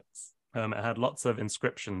how it works. It had lots of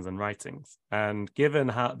inscriptions and writings. And given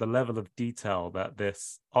the level of detail that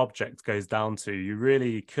this object goes down to, you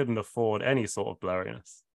really couldn't afford any sort of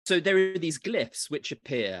blurriness. So there are these glyphs which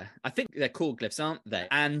appear, I think they're called glyphs, aren't they?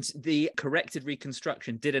 And the corrected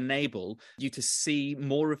reconstruction did enable you to see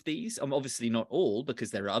more of these. Obviously not all, because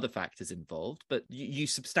there are other factors involved, but you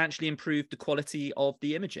substantially improved the quality of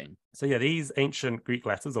the imaging. So yeah, these ancient Greek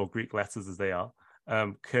letters, or Greek letters as they are,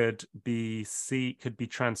 could be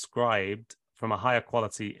transcribed from a higher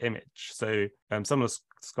quality image. So some of the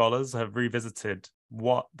scholars have revisited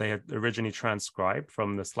what they had originally transcribed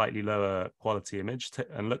from the slightly lower quality image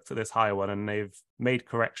and looked at this higher one, and they've made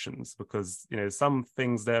corrections because, some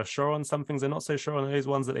things they're sure on, some things they're not so sure on. Those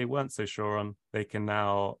ones that they weren't so sure on, they can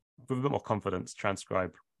now, with a bit more confidence,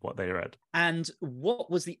 transcribe what they read. And what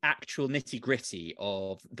was the actual nitty-gritty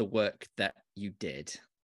of the work that you did?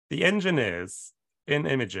 The engineers in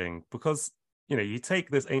imaging, because you take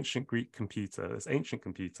this ancient Greek computer,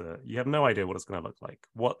 you have no idea what it's going to look like.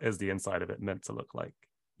 What is the inside of it meant to look like?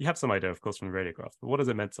 You have some idea, of course, from the radiograph, but what is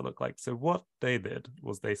it meant to look like? So what they did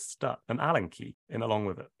was they stuck an Allen key in along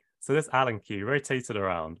with it. So this Allen key rotated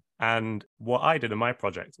around. And what I did in my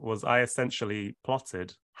project was I essentially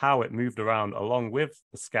plotted how it moved around along with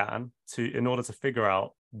the scan in order to figure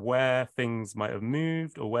out where things might have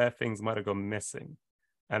moved or where things might have gone missing.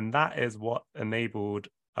 And that is what enabled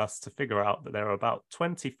us to figure out that there are about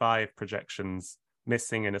 25 projections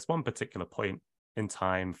missing in this one particular point in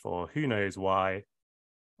time for who knows why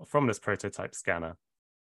from this prototype scanner.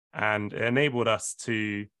 And it enabled us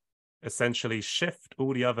to essentially shift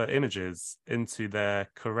all the other images into their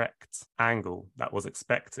correct angle that was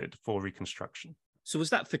expected for reconstruction. So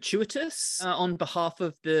was that fortuitous on behalf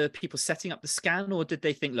of the people setting up the scan, or did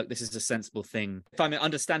they think, look, this is a sensible thing? If I'm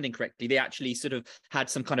understanding correctly, they actually sort of had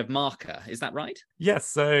some kind of marker. Is that right? Yes.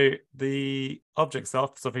 So the object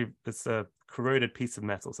itself, it's a corroded piece of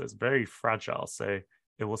metal, so it's very fragile. So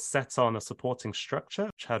it was set on a supporting structure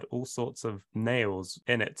which had all sorts of nails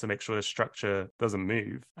in it to make sure the structure doesn't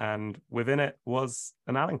move. And within it was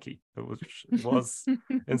an Allen key. It was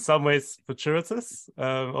in some ways fortuitous,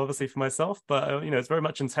 obviously for myself, but it's very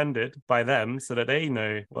much intended by them so that they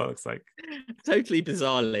know what it looks like. Totally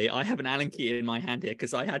bizarrely, I have an Allen key in my hand here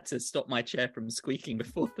because I had to stop my chair from squeaking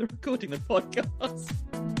before recording the podcast.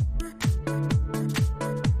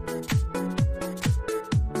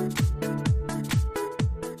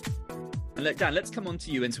 Look, Dan, let's come on to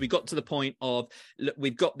you. And so we got to the point of, look,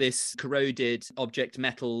 we've got this corroded object,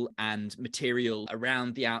 metal and material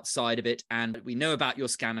around the outside of it, and we know about your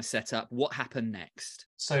scanner setup. What happened next?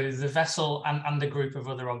 So the vessel and a group of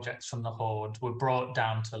other objects from the hoard were brought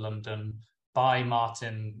down to London by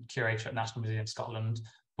Martin, curator at National Museum of Scotland,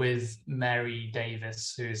 with Mary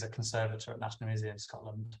Davis, who is a conservator at National Museum of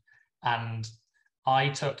Scotland. And I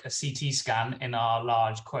took a CT scan in our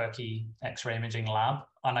large, quirky X-ray imaging lab,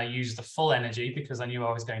 and I used the full energy because I knew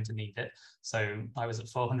I was going to need it. So I was at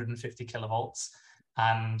 450 kilovolts,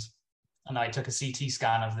 and I took a CT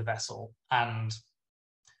scan of the vessel. And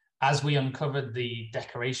as we uncovered the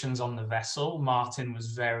decorations on the vessel, Martin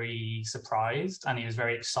was very surprised, and he was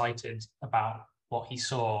very excited about what he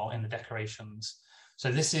saw in the decorations.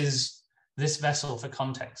 So this vessel, for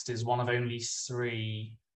context, is one of only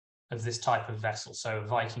 3 of this type of vessel. So a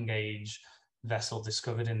Viking Age vessel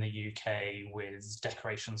discovered in the UK with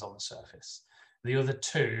decorations on the surface. The other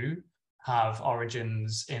 2 have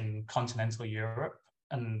origins in continental Europe,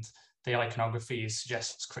 and the iconography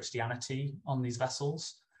suggests Christianity on these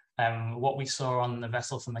vessels. What we saw on the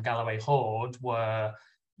vessel from the Galloway Hoard were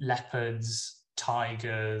leopards,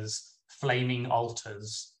 tigers, flaming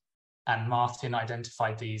altars, and Martin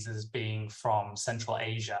identified these as being from Central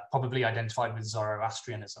Asia, probably identified with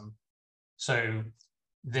Zoroastrianism. So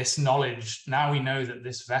this knowledge, now we know that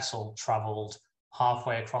this vessel travelled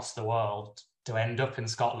halfway across the world to end up in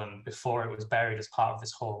Scotland before it was buried as part of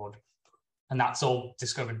this hoard. And that's all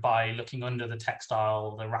discovered by looking under the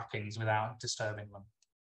textile, the wrappings, without disturbing them.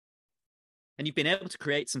 And you've been able to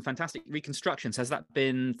create some fantastic reconstructions. Has that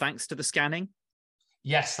been thanks to the scanning?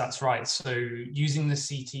 Yes, that's right. So using the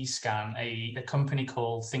CT scan, a company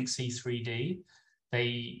called ThinkC 3D,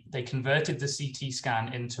 they converted the CT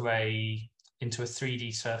scan into a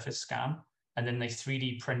 3D surface scan, and then they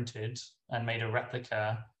 3D printed and made a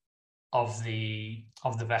replica of the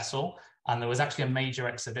vessel. And there was actually a major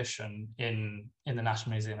exhibition in the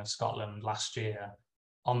National Museum of Scotland last year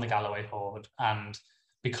on the Galloway Hoard. And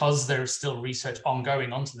because there is still research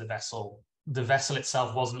ongoing onto the vessel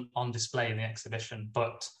itself wasn't on display in the exhibition,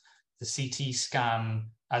 but the CT scan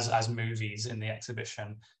as movies in the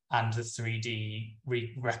exhibition and the 3D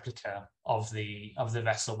replica of the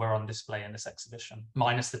vessel were on display in this exhibition,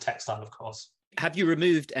 minus the textile, of course. Have you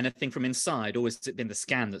removed anything from inside, or has it been the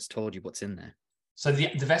scan that's told you what's in there? So the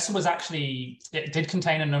vessel was actually, it did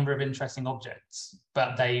contain a number of interesting objects,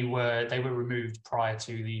 but they were removed prior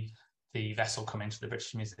to the vessel coming to the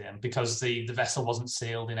British Museum, because the vessel wasn't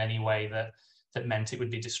sealed in any way that meant it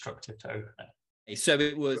would be destructive to open it. So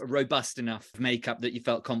it was robust enough makeup that you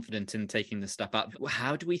felt confident in taking the stuff up.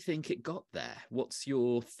 How do we think it got there? What's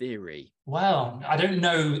your theory? Well, I don't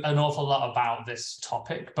know an awful lot about this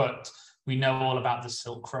topic, but we know all about the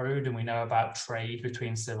Silk Road, and we know about trade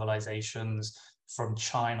between civilizations from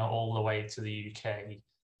China all the way to the UK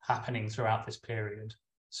happening throughout this period.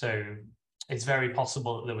 So it's very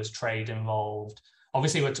possible that there was trade involved.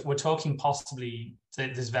 Obviously, we're talking possibly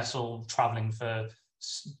this vessel traveling for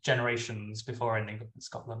generations before ending up in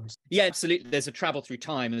Scotland. Yeah, absolutely. There's a travel through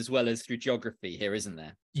time as well as through geography here, isn't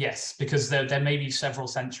there? Yes, because there may be several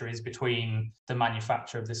centuries between the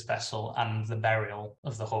manufacture of this vessel and the burial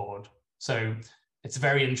of the hoard. So it's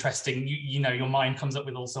very interesting. You know, your mind comes up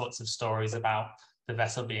with all sorts of stories about the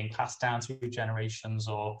vessel being passed down through generations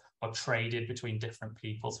or traded between different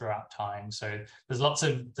people throughout time. So there's lots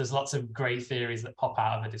of great theories that pop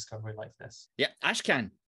out of a discovery like this. Yeah, Ashkan.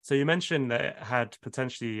 So you mentioned that it had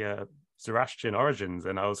potentially Zoroastrian origins,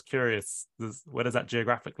 and I was curious, where does that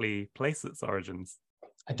geographically place its origins?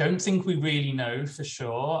 I don't think we really know for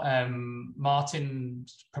sure. Martin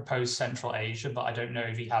proposed Central Asia, but I don't know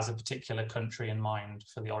if he has a particular country in mind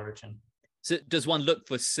for the origin. So does one look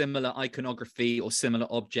for similar iconography or similar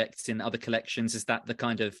objects in other collections? Is that the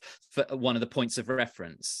kind of one of the points of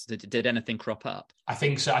reference? Did anything crop up? I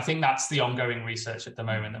think so. I think that's the ongoing research at the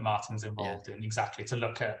moment that Martin's involved in, exactly to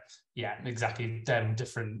look at, exactly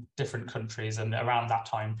different countries, and around that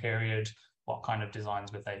time period, what kind of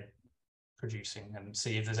designs were they producing, and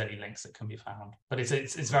see if there's any links that can be found. But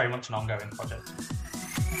it's very much an ongoing project.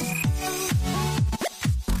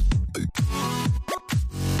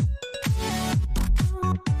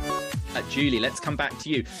 Julie, let's come back to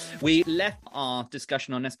you. We left our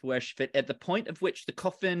discussion on Nespor Shafit at the point of which the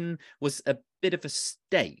coffin was a bit of a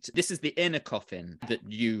state. This is the inner coffin that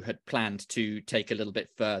you had planned to take a little bit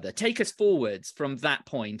further. Take us forwards from that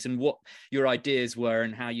point and what your ideas were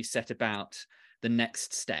and how you set about the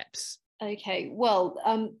next steps. Okay, well,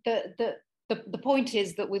 the point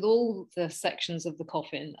is that with all the sections of the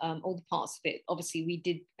coffin, all the parts of it, obviously we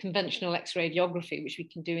did conventional X-radiography, which we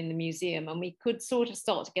can do in the museum, and we could sort of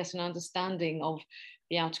start to get an understanding of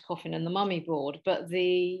the outer coffin and the mummy board, but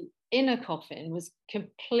the inner coffin was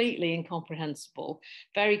completely incomprehensible,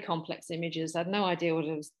 very complex images. I had no idea what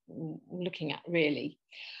I was looking at, really.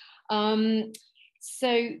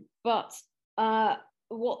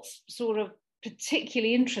 What's sort of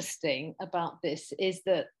particularly interesting about this is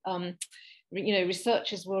that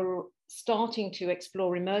researchers were starting to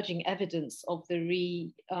explore emerging evidence of the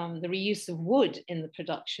reuse of wood in the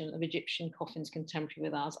production of Egyptian coffins contemporary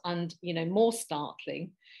with ours, and more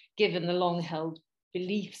startling, given the long-held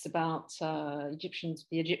beliefs about the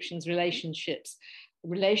Egyptians' relationship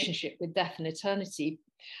with death and eternity.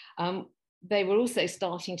 They were also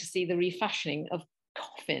starting to see the refashioning of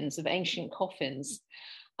coffins, of ancient coffins.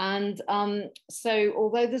 And so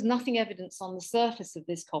although there's nothing evidence on the surface of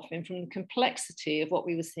this coffin from the complexity of what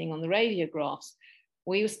we were seeing on the radiographs,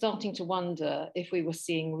 we were starting to wonder if we were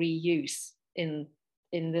seeing reuse in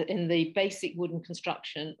the basic wooden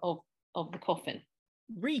construction of the coffin.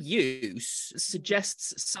 Reuse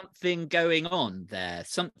suggests something going on there,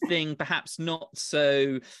 something perhaps not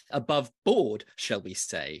so above board, shall we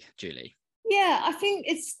say, Julie? Yeah, I think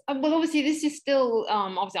it's, well, obviously this is still,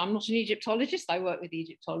 obviously I'm not an Egyptologist, I work with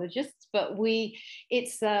Egyptologists, but I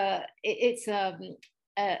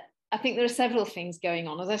think there are several things going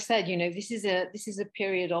on. As I said, this is a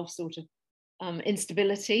period of sort of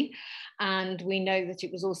instability, and we know that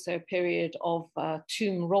it was also a period of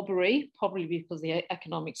tomb robbery, probably because the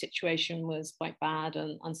economic situation was quite bad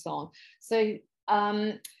and so on. So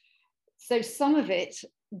some of it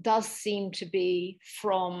does seem to be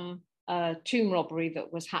from tomb robbery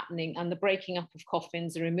that was happening, and the breaking up of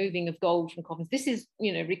coffins, the removing of gold from coffins. This is,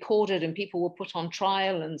 recorded, and people were put on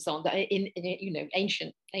trial and so on.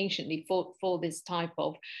 Anciently for this type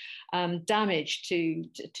of damage to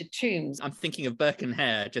tombs. I'm thinking of Burke and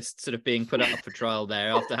Hare just sort of being put up for trial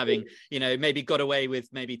there after having, maybe got away with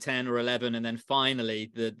maybe 10 or 11, and then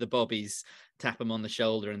finally the bobbies tap them on the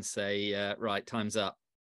shoulder and say, right, time's up.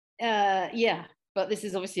 Yeah. But this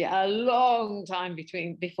is obviously a long time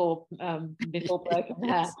before Burke and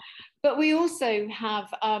Hare. But we also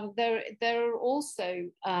have there are also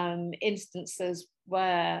instances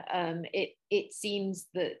where it seems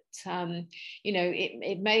that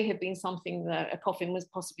it may have been something that a coffin was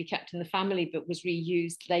possibly kept in the family but was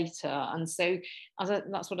reused later, and so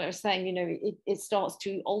that's what I was saying. It starts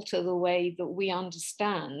to alter the way that we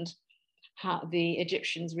understand how the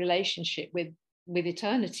Egyptians' relationship with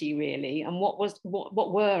eternity, really, and what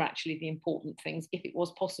were actually the important things, if it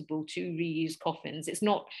was possible to reuse coffins. It's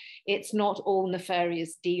not all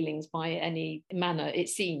nefarious dealings by any manner, it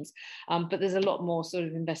seems, but there's a lot more sort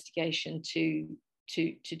of investigation to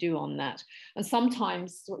do on that. And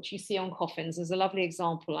sometimes what you see on coffins, there's a lovely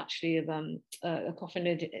example actually of a coffin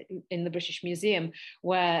in the British Museum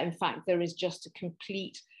where in fact there is just a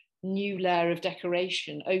complete new layer of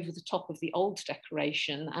decoration over the top of the old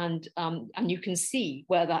decoration, and you can see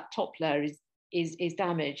where that top layer is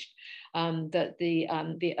damaged, that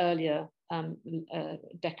the earlier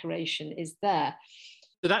decoration is there.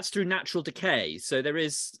 So that's through natural decay. So there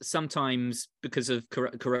is sometimes, because of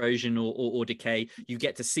corrosion or decay, you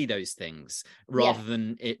get to see those things rather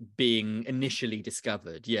than it being initially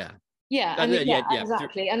discovered. Yeah. Yeah,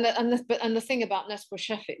 exactly. And the thing about Nespor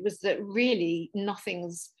Shafit was that really nothing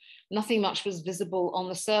much was visible on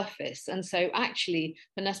the surface, and so actually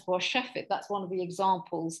for Nespor Shafit, that's one of the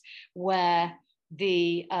examples where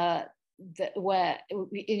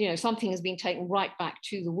something has been taken right back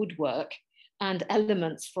to the woodwork, and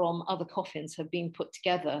elements from other coffins have been put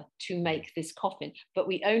together to make this coffin. But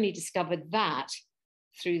we only discovered that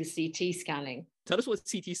through the CT scanning. Tell us what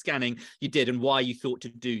CT scanning you did and why you thought to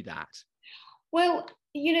do that. Well,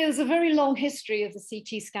 there's a very long history of the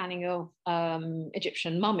CT scanning of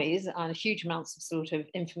Egyptian mummies, and huge amounts of sort of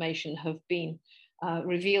information have been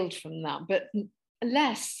revealed from that, but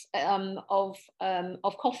less of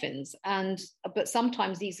coffins. But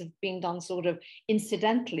sometimes these have been done sort of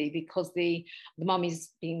incidentally because the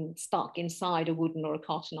mummy's been stuck inside a wooden or a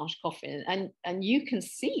cartonnage coffin, and you can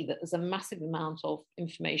see that there's a massive amount of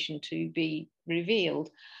information to be revealed.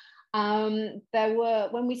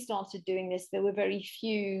 When we started doing this, there were very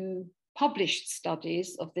few published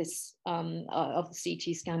studies of this of the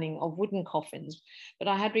CT scanning of wooden coffins, but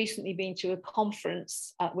I had recently been to a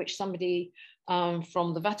conference at which somebody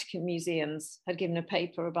from the Vatican Museums had given a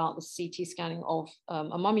paper about the CT scanning of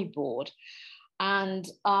a mummy board, and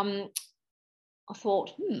I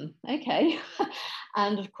thought, okay.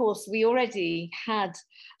 And of course, we already had,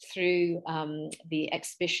 through the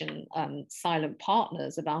exhibition Silent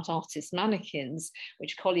Partners about artist mannequins,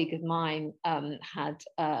 which a colleague of mine had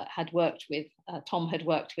worked with, Tom had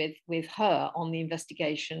worked with her on the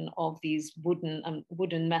investigation of these wooden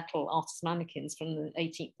metal artist mannequins from the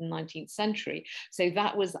 18th and 19th century. So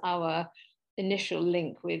that was our initial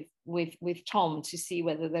link with Tom to see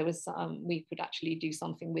whether there was we could actually do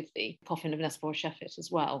something with the coffin of Nestor Shephet as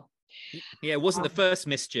well. Yeah, it wasn't the first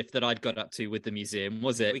mischief that I'd got up to with the museum,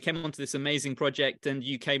 was it? We came onto this amazing project and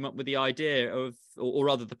you came up with the idea of, or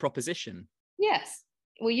rather the proposition. Yes.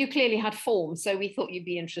 Well, you clearly had form, so we thought you'd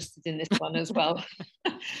be interested in this one as well.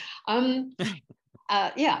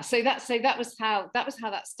 Yeah, so that was how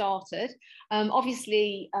that started.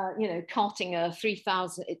 Obviously, carting a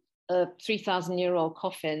 3,000-year-old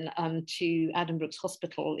coffin to Addenbrooke's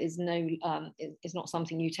Hospital is not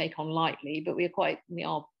something you take on lightly, but we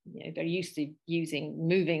are very used to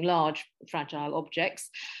moving large fragile objects,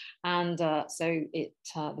 and so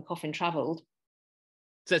the coffin travelled.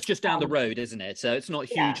 So it's just down the road, isn't it? So it's not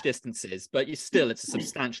huge distances, but it's a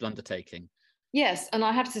substantial undertaking. Yes, and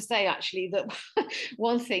I have to say actually that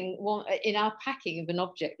one in our packing of an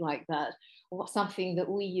object like that, something that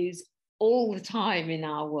we use all the time in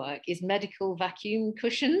our work is medical vacuum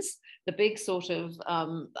cushions, the big sort of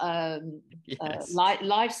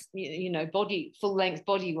full-length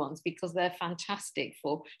body ones, because they're fantastic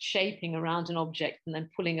for shaping around an object and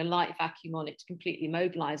then pulling a light vacuum on it to completely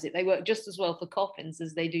mobilize it. They work just as well for coffins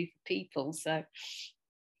as they do for people. So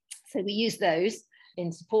we use those in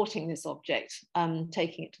supporting this object,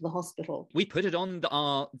 taking it to the hospital. We put it on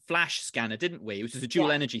our flash scanner, didn't we? Which is a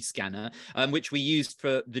dual energy scanner, which we used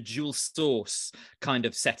for the dual source kind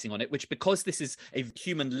of setting on it, which, because this is a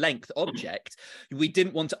human length object, we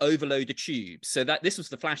didn't want to overload the tube. So that this was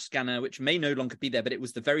the flash scanner, which may no longer be there, but it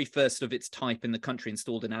was the very first of its type in the country,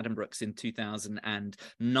 installed in Addenbrooke's in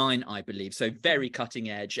 2009, I believe. So very cutting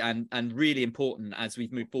edge and really important as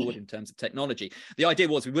we've moved forward in terms of technology. The idea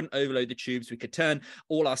was we wouldn't overload the tubes. We could turn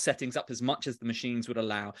all our settings up as much as the machines would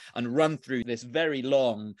allow and run through this very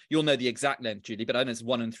long, you'll know the exact length, Julie, but I know it's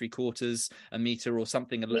 1 3/4 meter or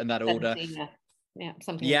something in that order.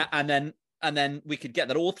 Something. Yeah, and then we could get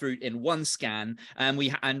that all through in one scan. And we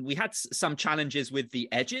had some challenges with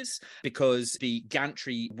the edges because the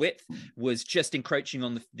gantry width was just encroaching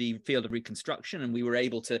on the field of reconstruction, and we were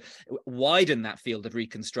able to widen that field of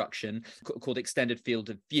reconstruction, called extended field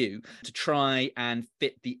of view, to try and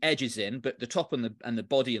fit the edges in. But the top and the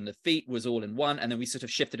body and the feet was all in one, and then we sort of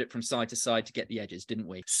shifted it from side to side to get the edges, didn't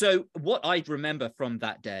we? So what I remember from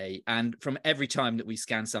that day and from every time that we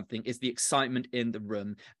scan something is the excitement in the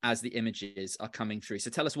room as the images are coming through. So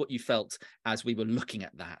tell us what you felt as we were looking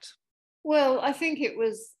at that. Well, I think it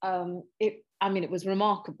was it was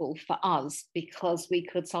remarkable for us because we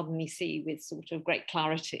could suddenly see with sort of great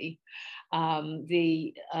clarity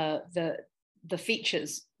the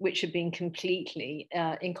features which had been completely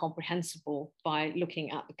incomprehensible by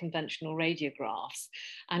looking at the conventional radiographs,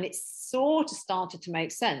 and it sort of started to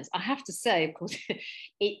make sense. I have to say, of course,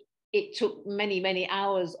 it took many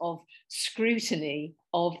hours of scrutiny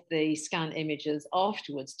of the scan images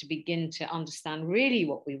afterwards to begin to understand really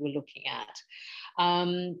what we were looking at.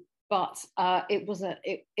 But it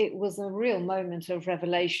was a real moment of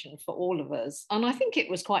revelation for all of us, and I think it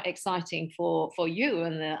was quite exciting for you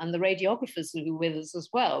and the radiographers who were with us as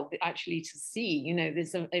well, actually, to see,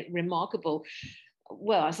 there's a remarkable.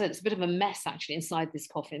 Well, I said it's a bit of a mess actually inside this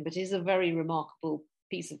coffin, but it is a very remarkable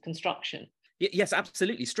piece of construction. Yes,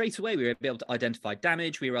 absolutely. Straight away, we were able to identify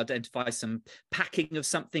damage. We were able to identify some packing of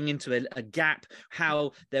something into a gap,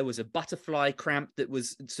 how there was a butterfly cramp that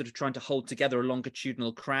was sort of trying to hold together a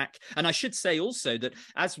longitudinal crack. And I should say also that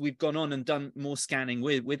as we've gone on and done more scanning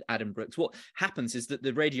with Addenbrooke's, what happens is that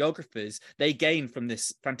the radiographers, they gain from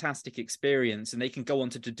this fantastic experience and they can go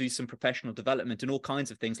on to do some professional development and all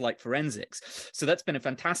kinds of things like forensics. So that's been a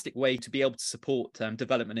fantastic way to be able to support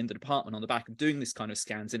development in the department on the back of doing this kind of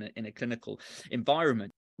scans in a clinical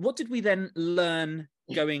environment. What did we then learn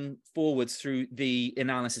going forwards through the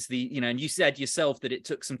analysis? And you said yourself that it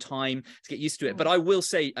took some time to get used to it. But I will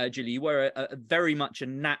say, Julie, you were very much a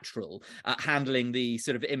natural at handling the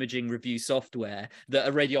sort of imaging review software that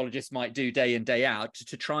a radiologist might do day in, day out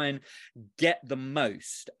to try and get the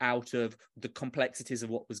most out of the complexities of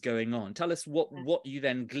what was going on. Tell us what you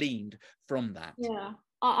then gleaned from that. Yeah.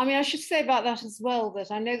 I mean, I should say about that as well,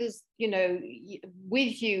 that I know there's,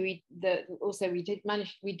 with you, we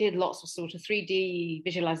did lots of sort of 3D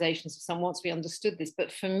visualizations of some once we understood this.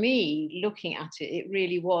 But for me, looking at it, it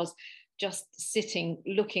really was just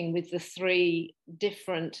looking with the three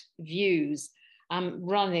different views,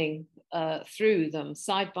 running through them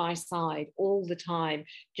side by side all the time,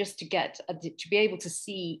 just to be able to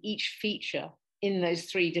see each feature in those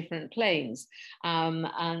three different planes, and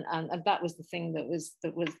that was the thing that was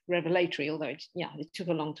revelatory, although it took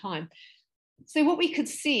a long time. So what we could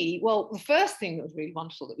see, well, the first thing that was really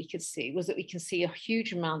wonderful that we could see was that we can see a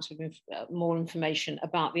huge amount of more information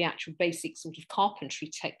about the actual basic sort of carpentry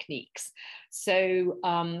techniques. So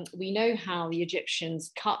we know how the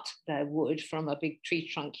Egyptians cut their wood from a big tree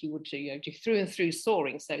trunk. You would do through and through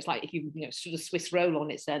sawing. So it's like if you sort of Swiss roll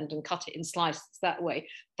on its end and cut it in slices that way.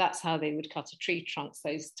 That's how they would cut a tree trunk. So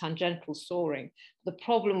it's tangential sawing. The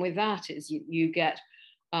problem with that is you get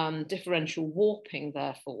differential warping,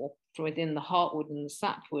 therefore, from within the heartwood and the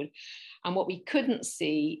sapwood. And what we couldn't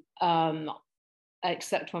see,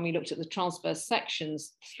 except when we looked at the transverse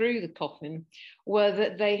sections through the coffin, were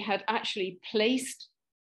that they had actually placed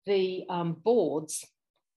the boards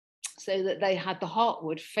so that they had the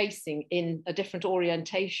heartwood facing in a different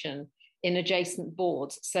orientation in adjacent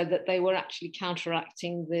boards, so that they were actually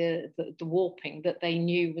counteracting the warping that they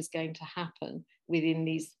knew was going to happen within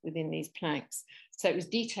these planks. So it was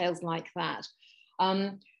details like that.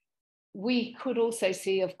 We could also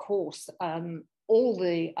see, of course, all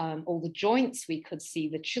the joints. We could see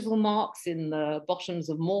the chisel marks in the bottoms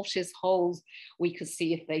of mortise holes. We could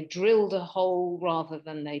see if they drilled a hole rather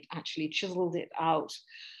than they'd actually chiseled it out.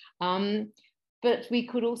 But we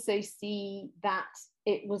could also see that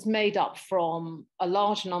it was made up from a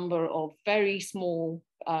large number of very small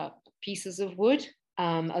pieces of wood,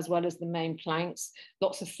 as well as the main planks.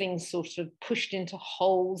 Lots of things sort of pushed into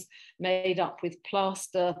holes, made up with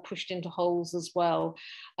plaster, pushed into holes as well.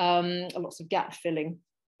 Lots of gap filling.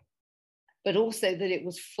 But also that it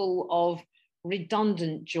was full of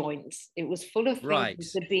redundant joints. It was full of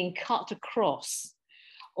things that had been cut across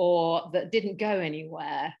or that didn't go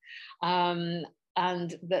anywhere, and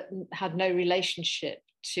that had no relationship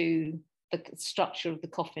to the structure of the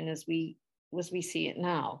coffin as we see it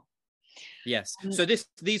now. Yes. So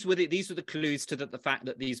these were the clues to the fact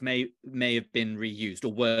that these may have been reused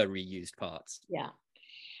or were reused parts. Yeah.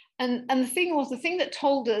 And the thing that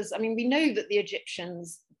told us, I mean, we know that the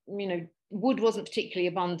Egyptians, wood wasn't particularly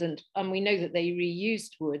abundant, and we know that they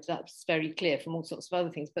reused wood. That's very clear from all sorts of other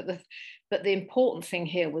things. But the important thing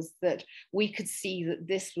here was that we could see that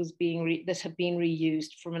this was that had been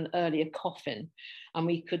reused from an earlier coffin, and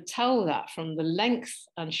we could tell that from the length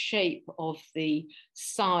and shape of the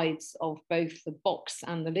sides of both the box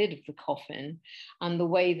and the lid of the coffin, and the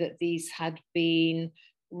way that these had been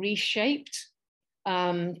reshaped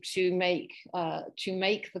to make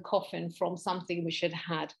the coffin from something which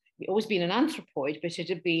had always been an anthropoid, but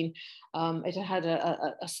it had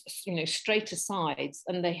a straighter sides,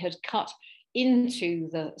 and they had cut into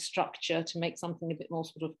the structure to make something a bit more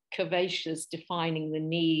sort of curvaceous, defining the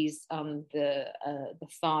knees, the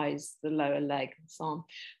thighs, the lower leg, and so on.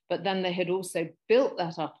 But then they had also built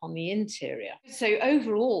that up on the interior. So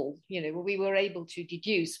overall, we were able to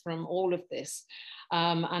deduce from all of this,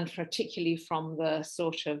 and particularly from the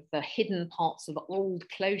sort of the hidden parts of old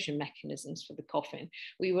closure mechanisms for the coffin,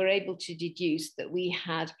 we were able to deduce that we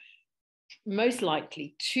had most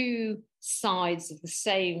likely two sides of the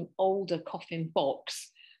same older coffin box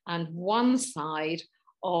and one side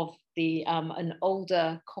of an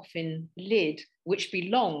older coffin lid, which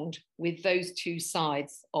belonged with those two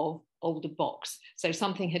sides of older box. So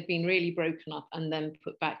something had been really broken up and then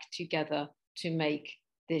put back together to make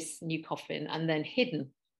this new coffin, and then hidden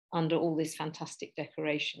under all this fantastic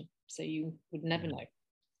decoration. So you would never know.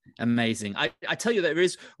 Amazing. I tell you, there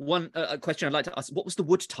is one question I'd like to ask. What was the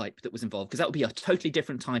wood type that was involved? Because that would be a totally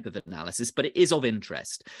different type of analysis, but it is of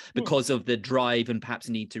interest because of the drive and perhaps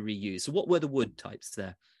need to reuse. So what were the wood types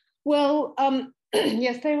there? Well,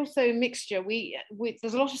 yes, they're also a mixture.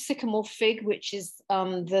 There's a lot of sycamore fig, which is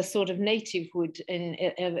the sort of native wood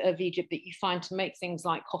of Egypt that you find to make things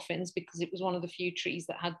like coffins, because it was one of the few trees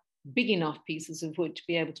that had big enough pieces of wood to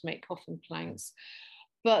be able to make coffin planks.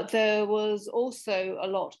 But there was also a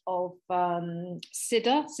lot of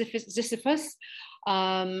cedar, Ziziphus,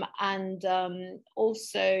 and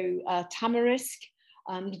also tamarisk,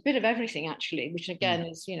 a bit of everything actually, which again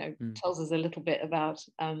is, tells us a little bit about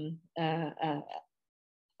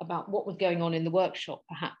what was going on in the workshop,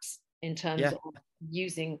 perhaps in terms of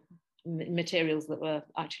using materials that were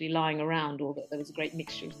actually lying around, or that there was a great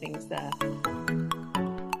mixture of things there.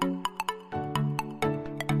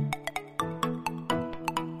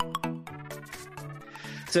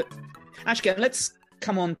 So, Ashkan, let's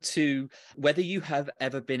come on to whether you have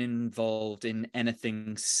ever been involved in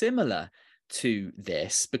anything similar to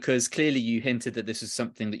this, because clearly you hinted that this was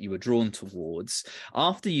something that you were drawn towards.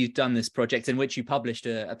 After you've done this project, in which you published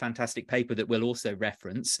a fantastic paper that we'll also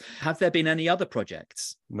reference, have there been any other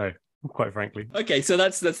projects? No, quite frankly. Okay, so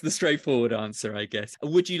that's the straightforward answer, I guess.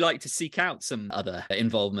 Would you like to seek out some other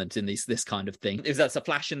involvement in this kind of thing? Is that a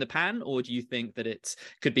flash in the pan, or do you think that it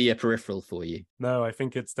could be a peripheral for you? No, I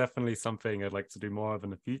think it's definitely something I'd like to do more of in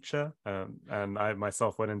the future. And I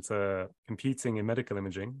myself went into computing in medical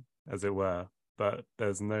imaging, as it were, but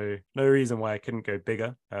there's no reason why I couldn't go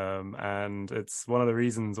bigger. And it's one of the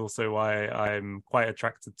reasons also why I'm quite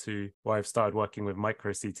attracted to why I've started working with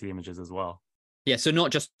micro CT images as well. Yeah, so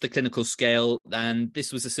not just the clinical scale, and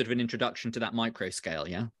this was a sort of an introduction to that micro scale,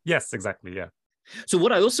 yeah? Yes, exactly, yeah. So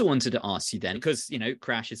what I also wanted to ask you then, because,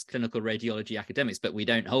 CRASH is clinical radiology academics, but we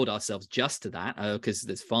don't hold ourselves just to that, because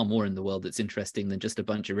there's far more in the world that's interesting than just a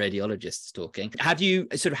bunch of radiologists talking. Have you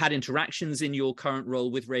sort of had interactions in your current role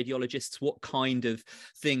with radiologists? What kind of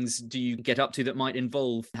things do you get up to that might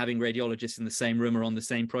involve having radiologists in the same room or on the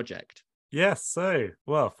same project? Yes, so,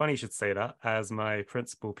 well, funny you should say that, as my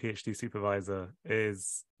principal PhD supervisor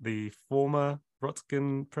is the former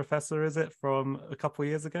Röntgen professor, is it, from a couple of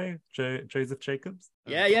years ago, Joseph Jacobs?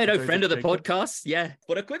 Friend of the podcast. Yeah,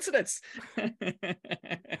 what a coincidence.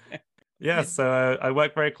 Yeah, so I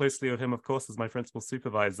work very closely with him, of course, as my principal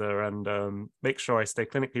supervisor, and make sure I stay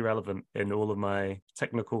clinically relevant in all of my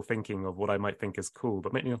technical thinking of what I might think is cool,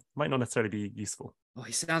 but might not necessarily be useful. Oh,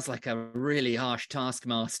 he sounds like a really harsh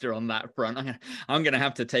taskmaster on that front. I'm gonna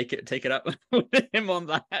have to take it up with him on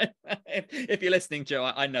that. If you're listening, Joe,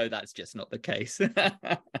 I know that's just not the case.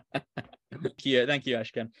 Thank you,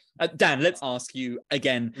 Ashkan. Dan, let's ask you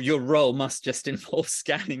again. Your role must just involve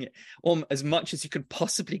scanning it as much as you could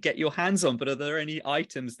possibly get your hands on, but are there any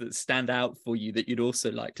items that stand out for you that you'd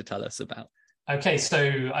also like to tell us about? Okay,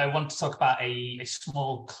 so I want to talk about a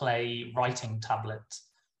small clay writing tablet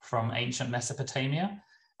from ancient Mesopotamia,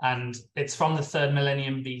 and it's from the 3rd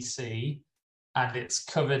millennium BC, and it's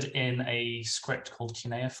covered in a script called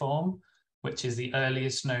cuneiform, which is the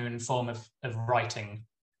earliest known form of writing.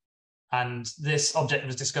 And this object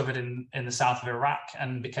was discovered in the south of Iraq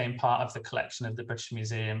and became part of the collection of the British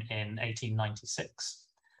Museum in 1896.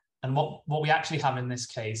 And what we actually have in this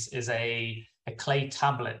case is a clay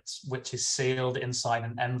tablet, which is sealed inside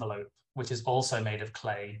an envelope, which is also made of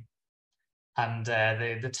clay. And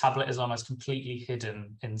the tablet is almost completely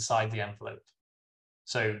hidden inside the envelope.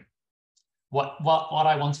 So what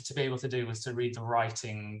I wanted to be able to do was to read the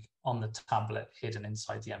writing on the tablet hidden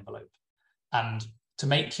inside the envelope. And to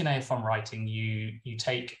make cuneiform writing, you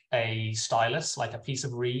take a stylus, like a piece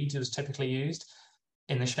of reed was typically used,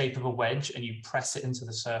 in the shape of a wedge, and you press it into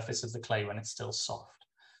the surface of the clay when it's still soft.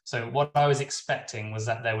 So what I was expecting was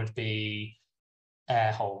that there would be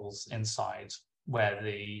air holes inside where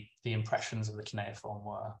the impressions of the cuneiform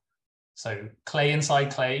were. So clay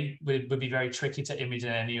inside clay would be very tricky to image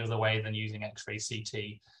in any other way than using X-ray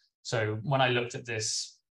CT. So when I looked at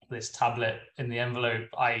this tablet in the envelope,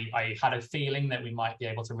 I had a feeling that we might be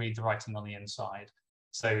able to read the writing on the inside.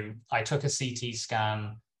 So I took a CT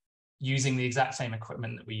scan using the exact same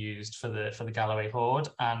equipment that we used for the Galloway Hoard,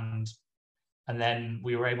 and then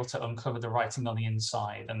we were able to uncover the writing on the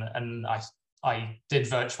inside. And I did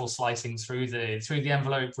virtual slicing through the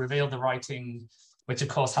envelope, revealed the writing, which of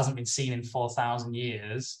course hasn't been seen in 4,000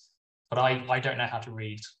 years. But I don't know how to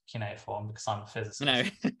read cuneiform because I'm a physicist. No.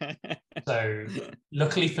 So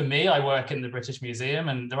luckily for me, I work in the British Museum,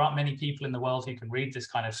 and there aren't many people in the world who can read this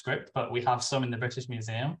kind of script, but we have some in the British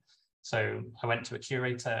Museum. So I went to a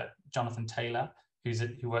curator, Jonathan Taylor,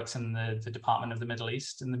 who works in the Department of the Middle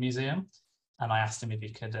East in the museum. And I asked him if he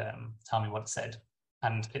could tell me what it said.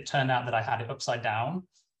 And it turned out that I had it upside down.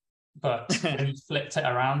 But when he flipped it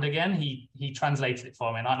around again, he translated it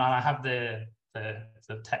for me. And I have the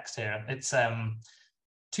text here. It's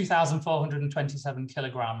 2,427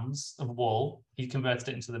 kilograms of wool. He converted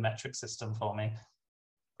it into the metric system for me,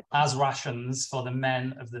 as rations for the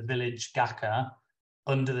men of the village Gaka,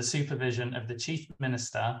 under the supervision of the chief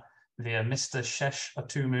minister via Mr. Shesh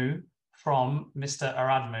Otumu from Mr.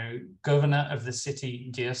 Aradmu, governor of the city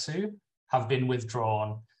Girsu, have been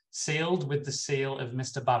withdrawn, sealed with the seal of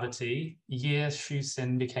Mr. Babati, year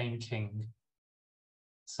Shusin became king.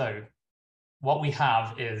 So what we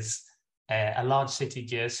have is a large city,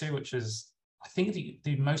 Girsu, which is, I think,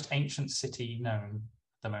 the most ancient city known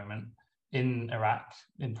at the moment in Iraq,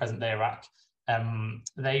 in present-day Iraq.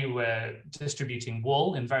 They were distributing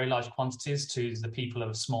wool in very large quantities to the people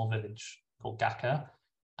of a small village called Gaka.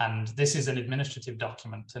 And this is an administrative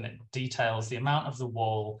document, and it details the amount of the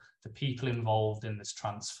wall, the people involved in this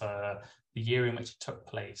transfer, the year in which it took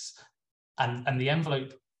place, and the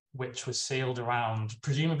envelope which was sealed around,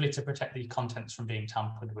 presumably to protect the contents from being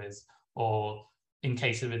tampered with, or in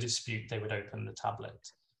case of a dispute, they would open the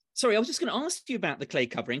tablet. Sorry, I was just going to ask you about the clay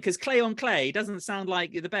covering, because clay on clay doesn't sound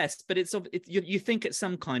like the best, but you think it's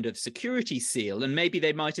some kind of security seal, and maybe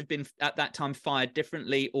they might have been at that time fired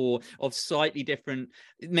differently or of slightly different.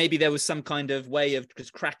 Maybe there was some kind of way of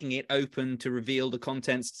just cracking it open to reveal the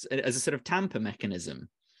contents as a sort of tamper mechanism.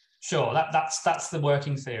 Sure, that's the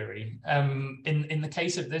working theory. In the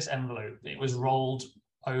case of this envelope, it was rolled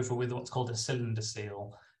over with what's called a cylinder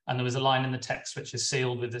seal, and there was a line in the text which is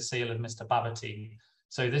sealed with the seal of Mr. Baberty.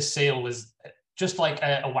 So this seal was just like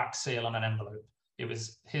a wax seal on an envelope. It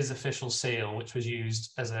was his official seal, which was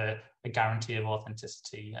used as a guarantee of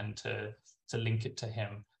authenticity and to link it to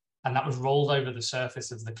him. And that was rolled over the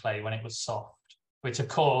surface of the clay when it was soft, which of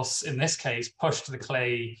course, in this case, pushed the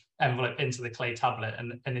clay envelope into the clay tablet.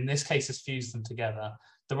 And in this case, has fused them together.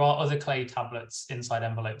 There are other clay tablets inside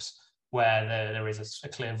envelopes where there is a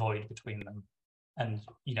clear void between them. And,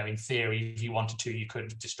 in theory, if you wanted to, you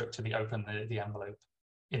could destructively open the envelope.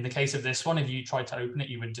 In the case of this one, if you tried to open it,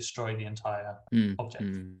 you would destroy the entire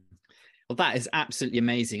object. Well, that is absolutely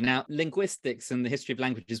amazing. Now, linguistics and the history of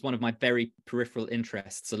language is one of my very peripheral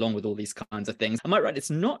interests, along with all these kinds of things. Am I right? It's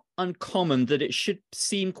not uncommon that it should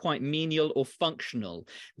seem quite menial or functional,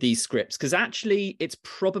 these scripts, because actually it's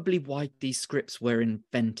probably why these scripts were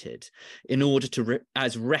invented, in order to,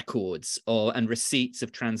 as records and receipts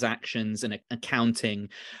of transactions and accounting.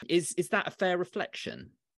 Is that a fair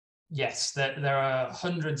reflection? Yes, there are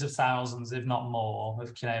hundreds of thousands, if not more,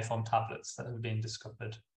 of cuneiform tablets that have been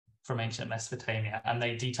discovered from ancient Mesopotamia, and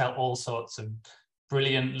they detail all sorts of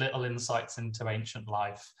brilliant little insights into ancient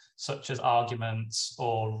life, such as arguments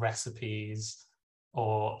or recipes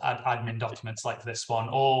or admin documents like this one,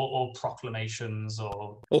 or proclamations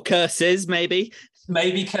or curses, maybe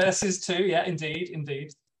curses too. Yeah,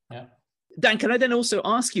 indeed. Yeah. Dan, can I then also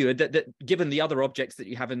ask you that given the other objects that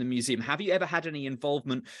you have in the museum, have you ever had any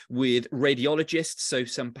involvement with radiologists? So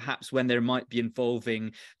some perhaps when there might be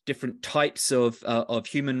involving different types of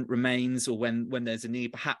human remains, or when there's a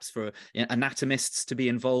need perhaps for anatomists to be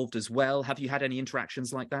involved as well. Have you had any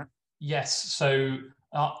interactions like that? Yes. So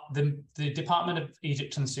the Department of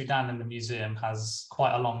Egypt and Sudan in the museum has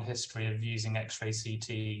quite a long history of using X-ray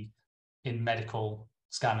CT in medical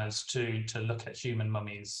scanners to look at human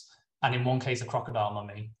mummies. And in one case, a crocodile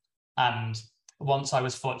mummy. And once I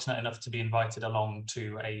was fortunate enough to be invited along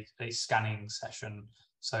to a scanning session.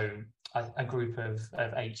 So a group of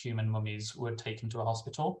 8 human mummies were taken to a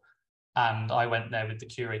hospital. And I went there with the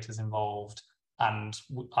curators involved. And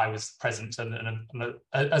I was present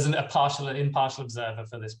as an impartial observer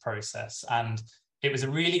for this process. And it was a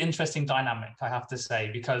really interesting dynamic, I have to say,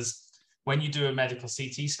 because when you do a medical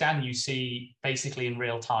CT scan, you see basically in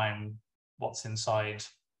real time what's inside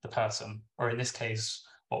the person, or in this case,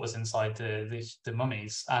 what was inside the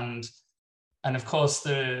mummies. And of course,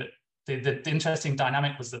 the interesting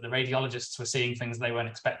dynamic was that the radiologists were seeing things they weren't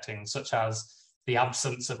expecting, such as the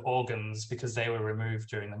absence of organs because they were removed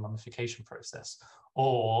during the mummification process,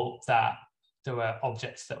 or that there were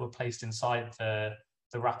objects that were placed inside the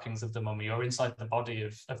wrappings of the mummy or inside the body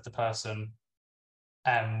of the person,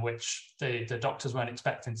 which the doctors weren't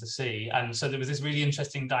expecting to see. And so there was this really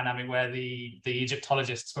interesting dynamic where the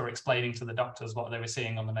Egyptologists were explaining to the doctors what they were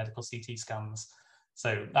seeing on the medical CT scans.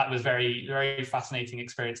 So that was very, very fascinating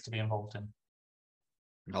experience to be involved in.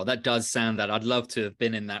 Oh, that does sound that. I'd love to have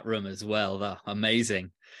been in that room as well. Amazing.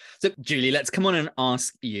 So, Julie, let's come on and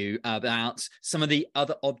ask you about some of the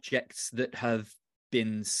other objects that have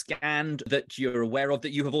been scanned that you're aware of,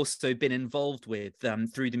 that you have also been involved with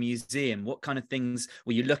through the museum. What kind of things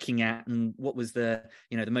were you looking at, and what was the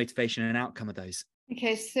motivation and outcome of those?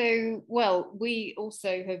 Okay, so, well, we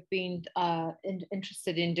also have been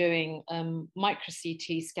interested in doing micro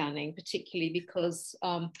CT scanning, particularly because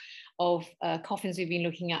of coffins we've been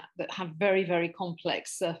looking at that have very, very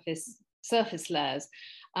complex surface layers.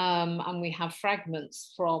 And we have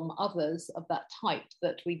fragments from others of that type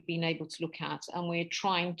that we've been able to look at, and we're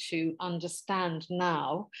trying to understand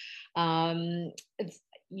now,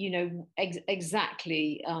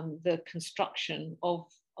 exactly the construction of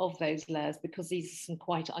those layers, because these are some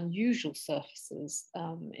quite unusual surfaces,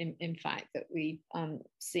 in fact, that we've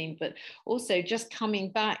seen. But also, just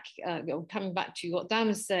coming back to what Dan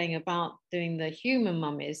was saying about doing the human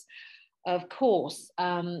mummies, of course,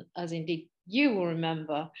 as indeed you will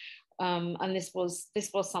remember, and this was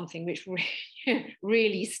something which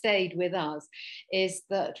really stayed with us, is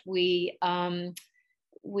that we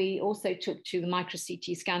we also took to the micro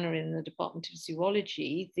CT scanner in the Department of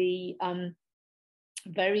Zoology the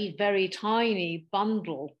very, very tiny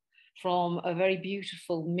bundle from a very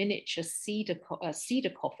beautiful miniature cedar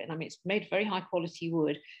coffin. I mean, it's made very high quality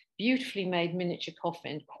wood, beautifully made miniature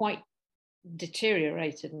coffin, quite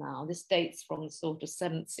deteriorated now. This dates from the sort of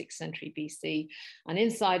 7th, 6th century BC. And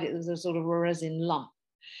inside it was a sort of a resin lump.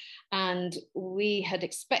 And we had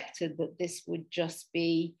expected that this would just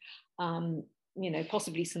be,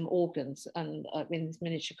 possibly some organs and in this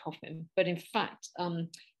miniature coffin. But in fact,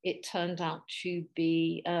 it turned out to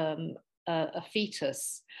be a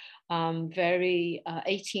fetus,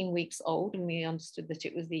 18 weeks old. And we understood that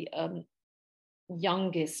it was the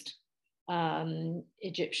youngest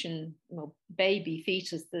Egyptian baby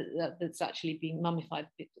fetus that's actually been mummified,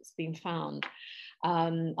 that's been found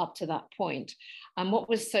up to that point. And what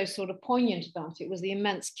was so sort of poignant about it was the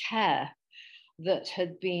immense care that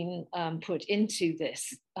had been put into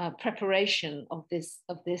this preparation of this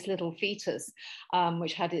little fetus,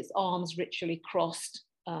 which had its arms ritually crossed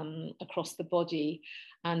across the body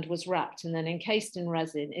and was wrapped and then encased in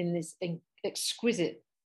resin in this exquisite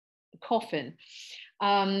coffin.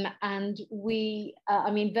 And we,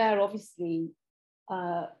 there obviously,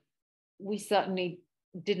 we certainly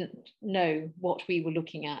didn't know what we were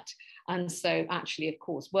looking at. And so actually, of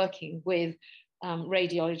course, working with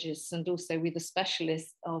radiologists and also with a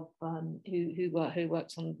specialist of who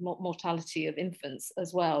works on mortality of infants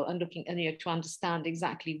as well, and looking to understand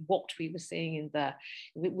exactly what we were seeing in there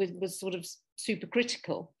was sort of super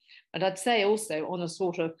critical. But I'd say also on a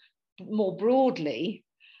sort of more broadly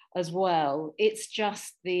as well, it's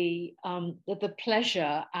just the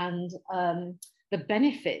pleasure and the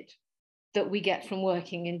benefit that we get from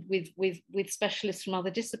working with specialists from other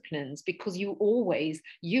disciplines, because you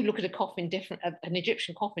look at a coffin different, an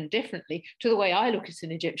Egyptian coffin differently to the way I look at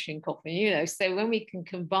an Egyptian coffin, so when we can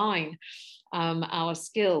combine our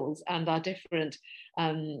skills and our different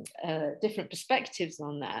perspectives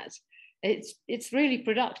on that, it's really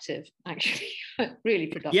productive, actually. Really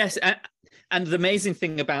productive. Yes, and the amazing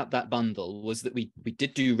thing about that bundle was that we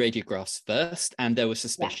did do radiographs first, and there were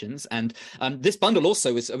suspicions. Yeah. And this bundle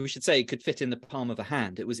also was, we should say, could fit in the palm of a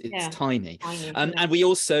hand. It's tiny. And we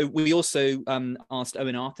also asked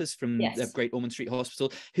Owen Arthurs from the Great Ormond Street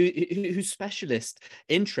Hospital, whose specialist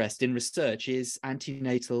interest in research is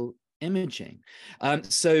antenatal imaging.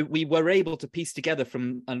 So we were able to piece together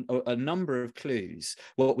from a number of clues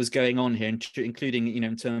what was going on here, including,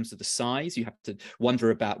 in terms of the size. You have to wonder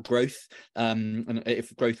about growth, and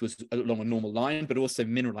if growth was along a normal line, but also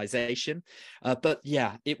mineralization. But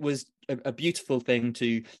yeah, it was a beautiful thing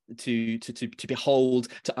to behold,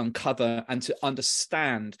 to uncover, and to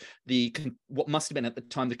understand what must have been at the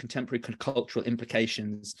time the contemporary cultural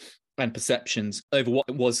implications and perceptions over what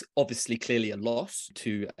was obviously clearly a loss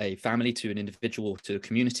to a family, to an individual, to a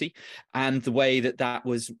community, and the way that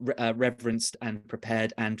was reverenced and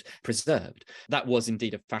prepared and preserved. That was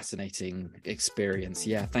indeed a fascinating experience.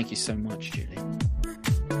 Yeah, thank you so much, Julie.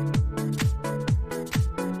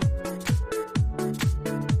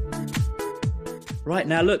 Right,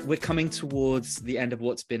 now look, we're coming towards the end of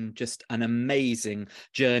what's been just an amazing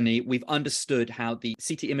journey. We've understood how the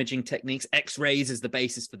CT imaging techniques, X-rays as the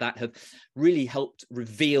basis for that, have really helped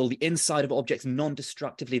reveal the inside of objects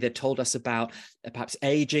non-destructively. They've told us about perhaps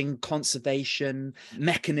aging, conservation,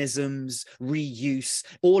 mechanisms, reuse,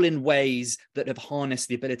 all in ways that have harnessed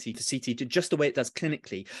the ability for CT to, just the way it does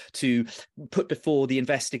clinically, to put before the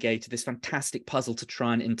investigator this fantastic puzzle to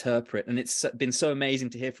try and interpret. And it's been so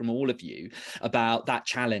amazing to hear from all of you about that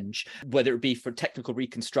challenge, whether it be for technical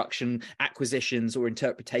reconstruction, acquisitions, or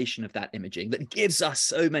interpretation of that imaging, that gives us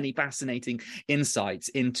so many fascinating insights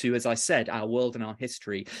into, as I said, our world and our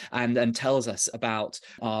history, and tells us about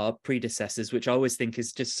our predecessors, which I always think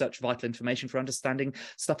is just such vital information for understanding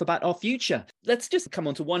stuff about our future. Let's just come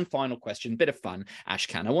on to one final question, bit of fun.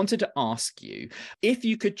 Ashkan, I wanted to ask you, if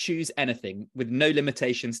you could choose anything with no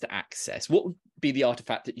limitations to access, what would be the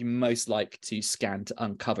artifact that you most like to scan to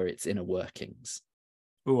uncover its inner workings?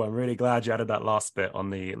 Oh, I'm really glad you added that last bit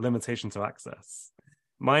on the limitation to access.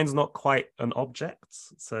 Mine's not quite an object,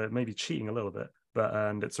 so maybe cheating a little bit, but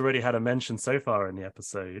and it's already had a mention so far in the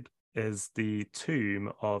episode, is the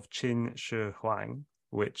tomb of Qin Shi Huang,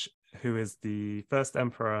 who is the first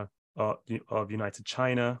emperor of United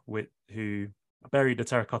China, who buried the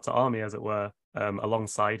Terracotta Army, as it were,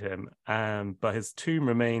 alongside him. But his tomb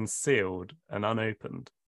remains sealed and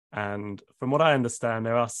unopened. And from what I understand,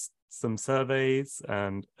 there are some surveys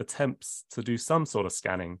and attempts to do some sort of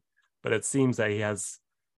scanning, but it seems that he has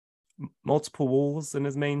multiple walls in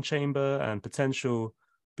his main chamber and potential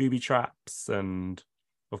booby traps and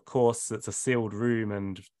of course, it's a sealed room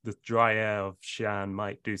and the dry air of Xi'an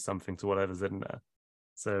might do something to whatever's in there.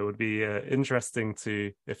 So it would be interesting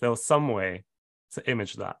if there was some way to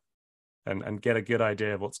image that and get a good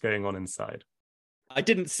idea of what's going on inside. I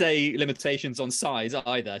didn't say limitations on size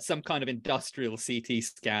either. Some kind of industrial CT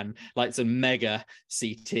scan, like some mega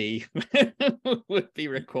CT, would be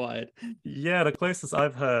required. Yeah, the closest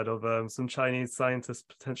I've heard of some Chinese scientists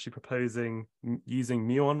potentially proposing using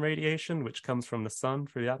muon radiation, which comes from the sun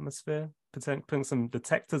through the atmosphere, putting some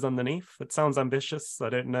detectors underneath. It sounds ambitious. I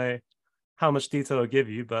don't know how much detail I'll give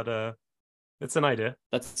you, but it's an idea.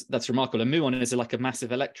 That's remarkable. A muon is like a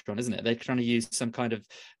massive electron, isn't it? They're trying to use some kind of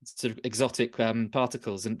sort of exotic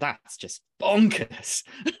particles, and that's just bonkers.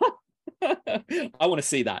 I want to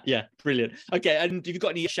see that. Yeah, brilliant. Okay, and have you got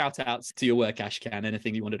any shout outs to your work, Ashkan?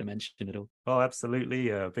 Anything you wanted to mention at all? Oh, absolutely.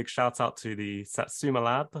 A big shout out to the Satsuma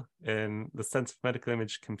Lab in the Center for Medical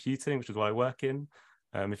Image Computing, which is what I work in.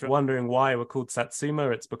 If you're wondering why we're called Satsuma,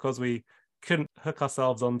 it's because we couldn't hook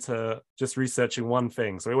ourselves onto just researching one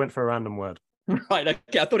thing. So we went for a random word. Right.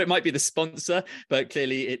 Okay. I thought it might be the sponsor, but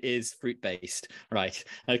clearly it is fruit-based. Right.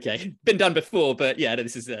 Okay. Been done before, but yeah,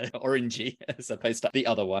 this is orangey as opposed to the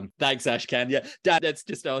other one. Thanks, Ashkan. Yeah. Dad, let's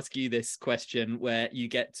just ask you this question where you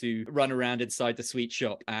get to run around inside the sweet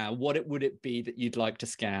shop. What would it be that you'd like to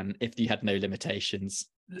scan if you had no limitations?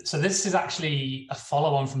 So this is actually a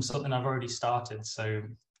follow-on from something I've already started. So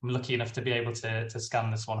I'm lucky enough to be able to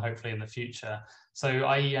scan this one, hopefully in the future. So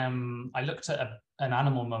I looked at an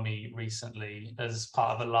animal mummy recently as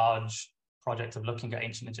part of a large project of looking at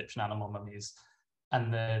ancient Egyptian animal mummies.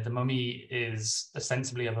 And the mummy is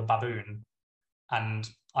ostensibly of a baboon. And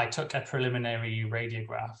I took a preliminary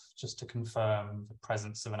radiograph just to confirm the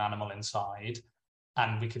presence of an animal inside.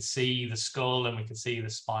 And we could see the skull and we could see the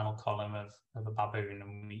spinal column of a baboon.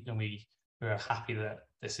 And we were happy that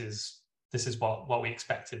this is what we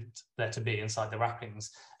expected there to be inside the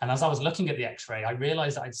wrappings. And as I was looking at the X-ray, I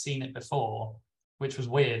realized that I'd seen it before, which was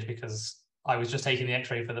weird because I was just taking the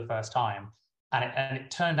X-ray for the first time. And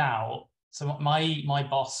it turned out, so my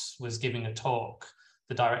boss was giving a talk,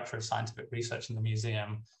 the director of scientific research in the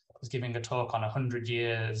museum was giving a talk on 100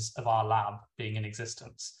 years of our lab being in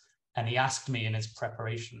existence. And he asked me in his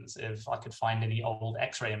preparations if I could find any old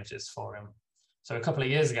X-ray images for him. So a couple of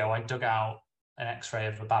years ago, I dug out an X-ray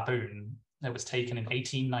of a baboon that was taken in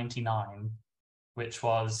 1899, which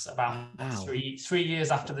was about three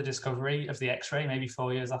years after the discovery of the X-ray, maybe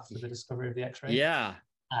 4 years after the discovery of the X-ray. Yeah.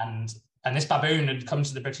 And this baboon had come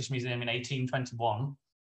to the British Museum in 1821,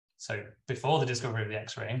 so before the discovery of the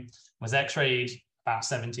X-ray, was X-rayed about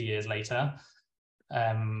 70 years later.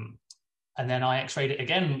 And then I X-rayed it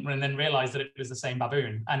again and then realized that it was the same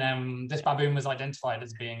baboon. And this baboon was identified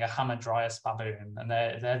as being a Hamadryas baboon. And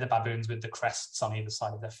they're the baboons with the crests on either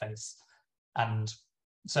side of their face. And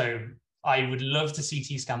so I would love to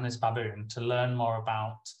CT scan this baboon to learn more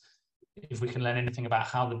about, if we can learn anything about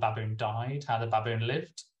how the baboon died, how the baboon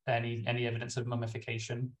lived, any evidence of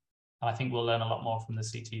mummification. And I think we'll learn a lot more from the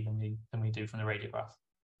CT than we do from the radiograph.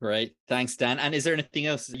 Great. Thanks, Dan. And is there anything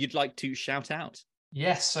else you'd like to shout out?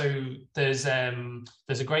 Yes, so there's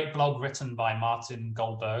a great blog written by Martin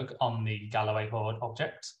Goldberg on the Galloway Hoard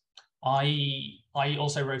object. I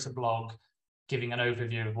also wrote a blog giving an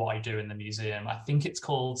overview of what I do in the museum. I think it's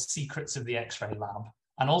called Secrets of the X-Ray Lab.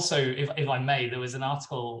 And also, if I may, there was an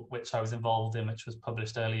article which I was involved in, which was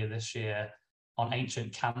published earlier this year on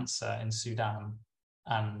ancient cancer in Sudan.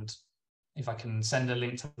 And if I can send a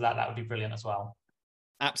link to that would be brilliant as well.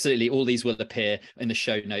 Absolutely. All these will appear in the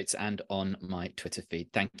show notes and on my Twitter feed.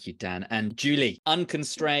 Thank you, Dan. And Julie,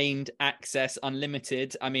 unconstrained access,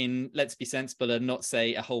 unlimited. I mean, let's be sensible and not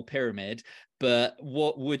say a whole pyramid, but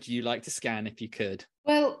what would you like to scan if you could?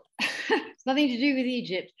 Well, it's nothing to do with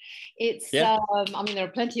Egypt. It's, I mean, there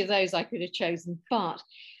are plenty of those I could have chosen, but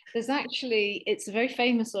there's actually, it's a very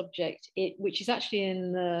famous object, which is actually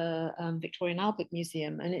in the Victoria and Albert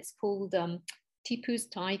Museum, and it's called Tipu's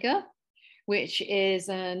Tiger, which is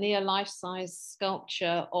a near life-size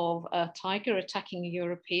sculpture of a tiger attacking a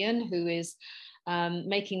European who is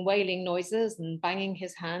making wailing noises and banging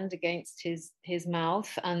his hand against his mouth.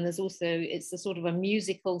 And there's also, it's a sort of a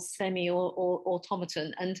musical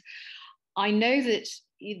semi-automaton. And I know that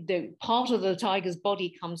part of the tiger's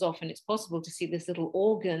body comes off, and it's possible to see this little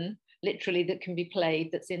organ, literally, that can be played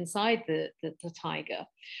that's inside the tiger.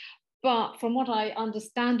 But from what I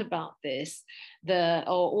understand about this, there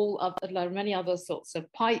are many other sorts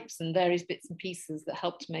of pipes and various bits and pieces that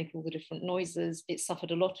help to make all the different noises. It's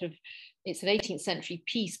an 18th century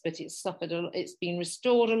piece, but it's been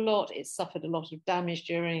restored a lot. It's suffered a lot of damage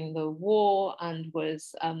during the war and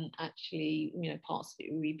was actually, parts of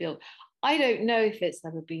it were rebuilt. I don't know if it's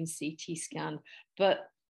ever been CT scanned, but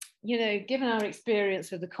given our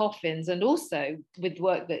experience with the coffins and also with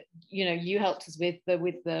work that you helped us with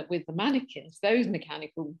the mannequins, those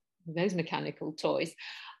mechanical toys,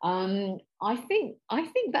 I think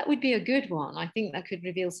that would be a good one. I think that could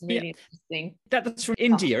reveal some really interesting. That's from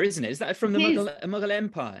India, isn't it? Is that from the Mughal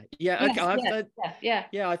Empire? Yeah, yes, okay.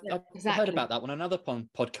 I've exactly. Heard about that one on another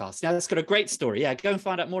podcast. Yeah, that's got a great story. Yeah, go and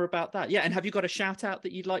find out more about that. Yeah, and have you got a shout out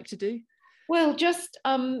that you'd like to do? Well, just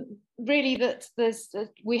really that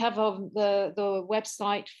we have the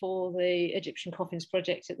website for the Egyptian Coffins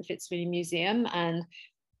Project at the Fitzwilliam Museum, and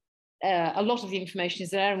a lot of the information is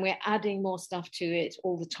there, and we're adding more stuff to it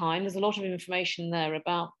all the time. There's a lot of information there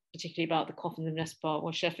particularly about the coffins of Nesbar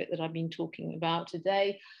or Shefet that I've been talking about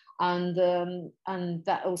today, and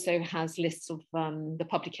that also has lists of the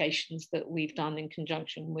publications that we've done in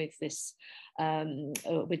conjunction with this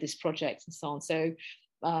project and so on. So.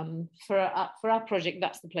 For our project,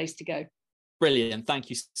 that's the place to go. Brilliant.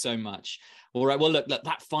 Thank you so much. All right. Well, look,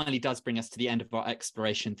 that finally does bring us to the end of our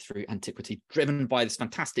exploration through antiquity, driven by this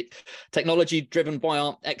fantastic technology, driven by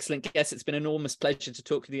our excellent guests. It's been an enormous pleasure to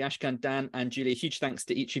talk with you, Ashkan, Dan, and Julia. Huge thanks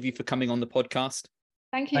to each of you for coming on the podcast.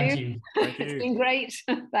 Thank you. Thank you. It's been great.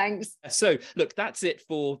 Thanks. So, look, that's it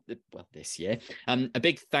for this year. A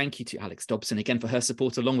big thank you to Alex Dobson again for her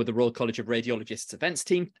support, along with the Royal College of Radiologists events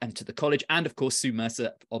team, and to the college, and of course Sue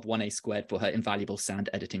Mercer of 1A Squared for her invaluable sound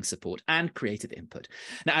editing support and creative input.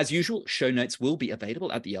 Now, as usual, show notes will be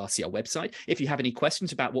available at the RCR website. If you have any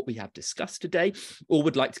questions about what we have discussed today, or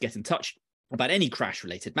would like to get in touch about any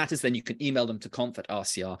crash-related matters, then you can email them to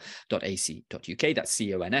conf@rcr.ac.uk. That's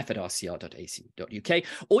conf@rcr.ac.uk.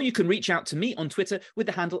 Or you can reach out to me on Twitter with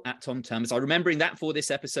the handle @TomTurmers. Remembering that for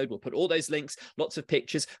this episode, we'll put all those links, lots of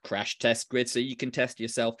pictures, crash test grid, so you can test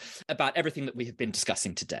yourself about everything that we have been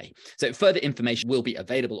discussing today. So further information will be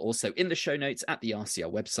available also in the show notes at the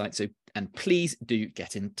RCR website. And please do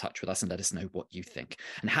get in touch with us and let us know what you think.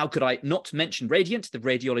 And how could I not mention Radiant, the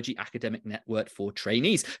radiology academic network for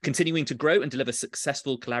trainees, continuing to grow and deliver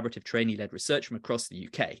successful collaborative trainee-led research from across the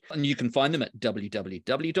UK. And you can find them at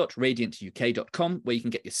www.radiantuk.com, where you can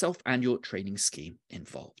get yourself and your training scheme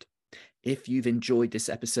involved. If you've enjoyed this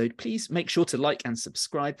episode, please make sure to like and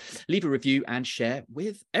subscribe, leave a review and share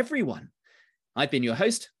with everyone. I've been your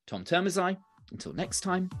host, Tom Termazai. Until next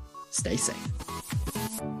time, stay safe.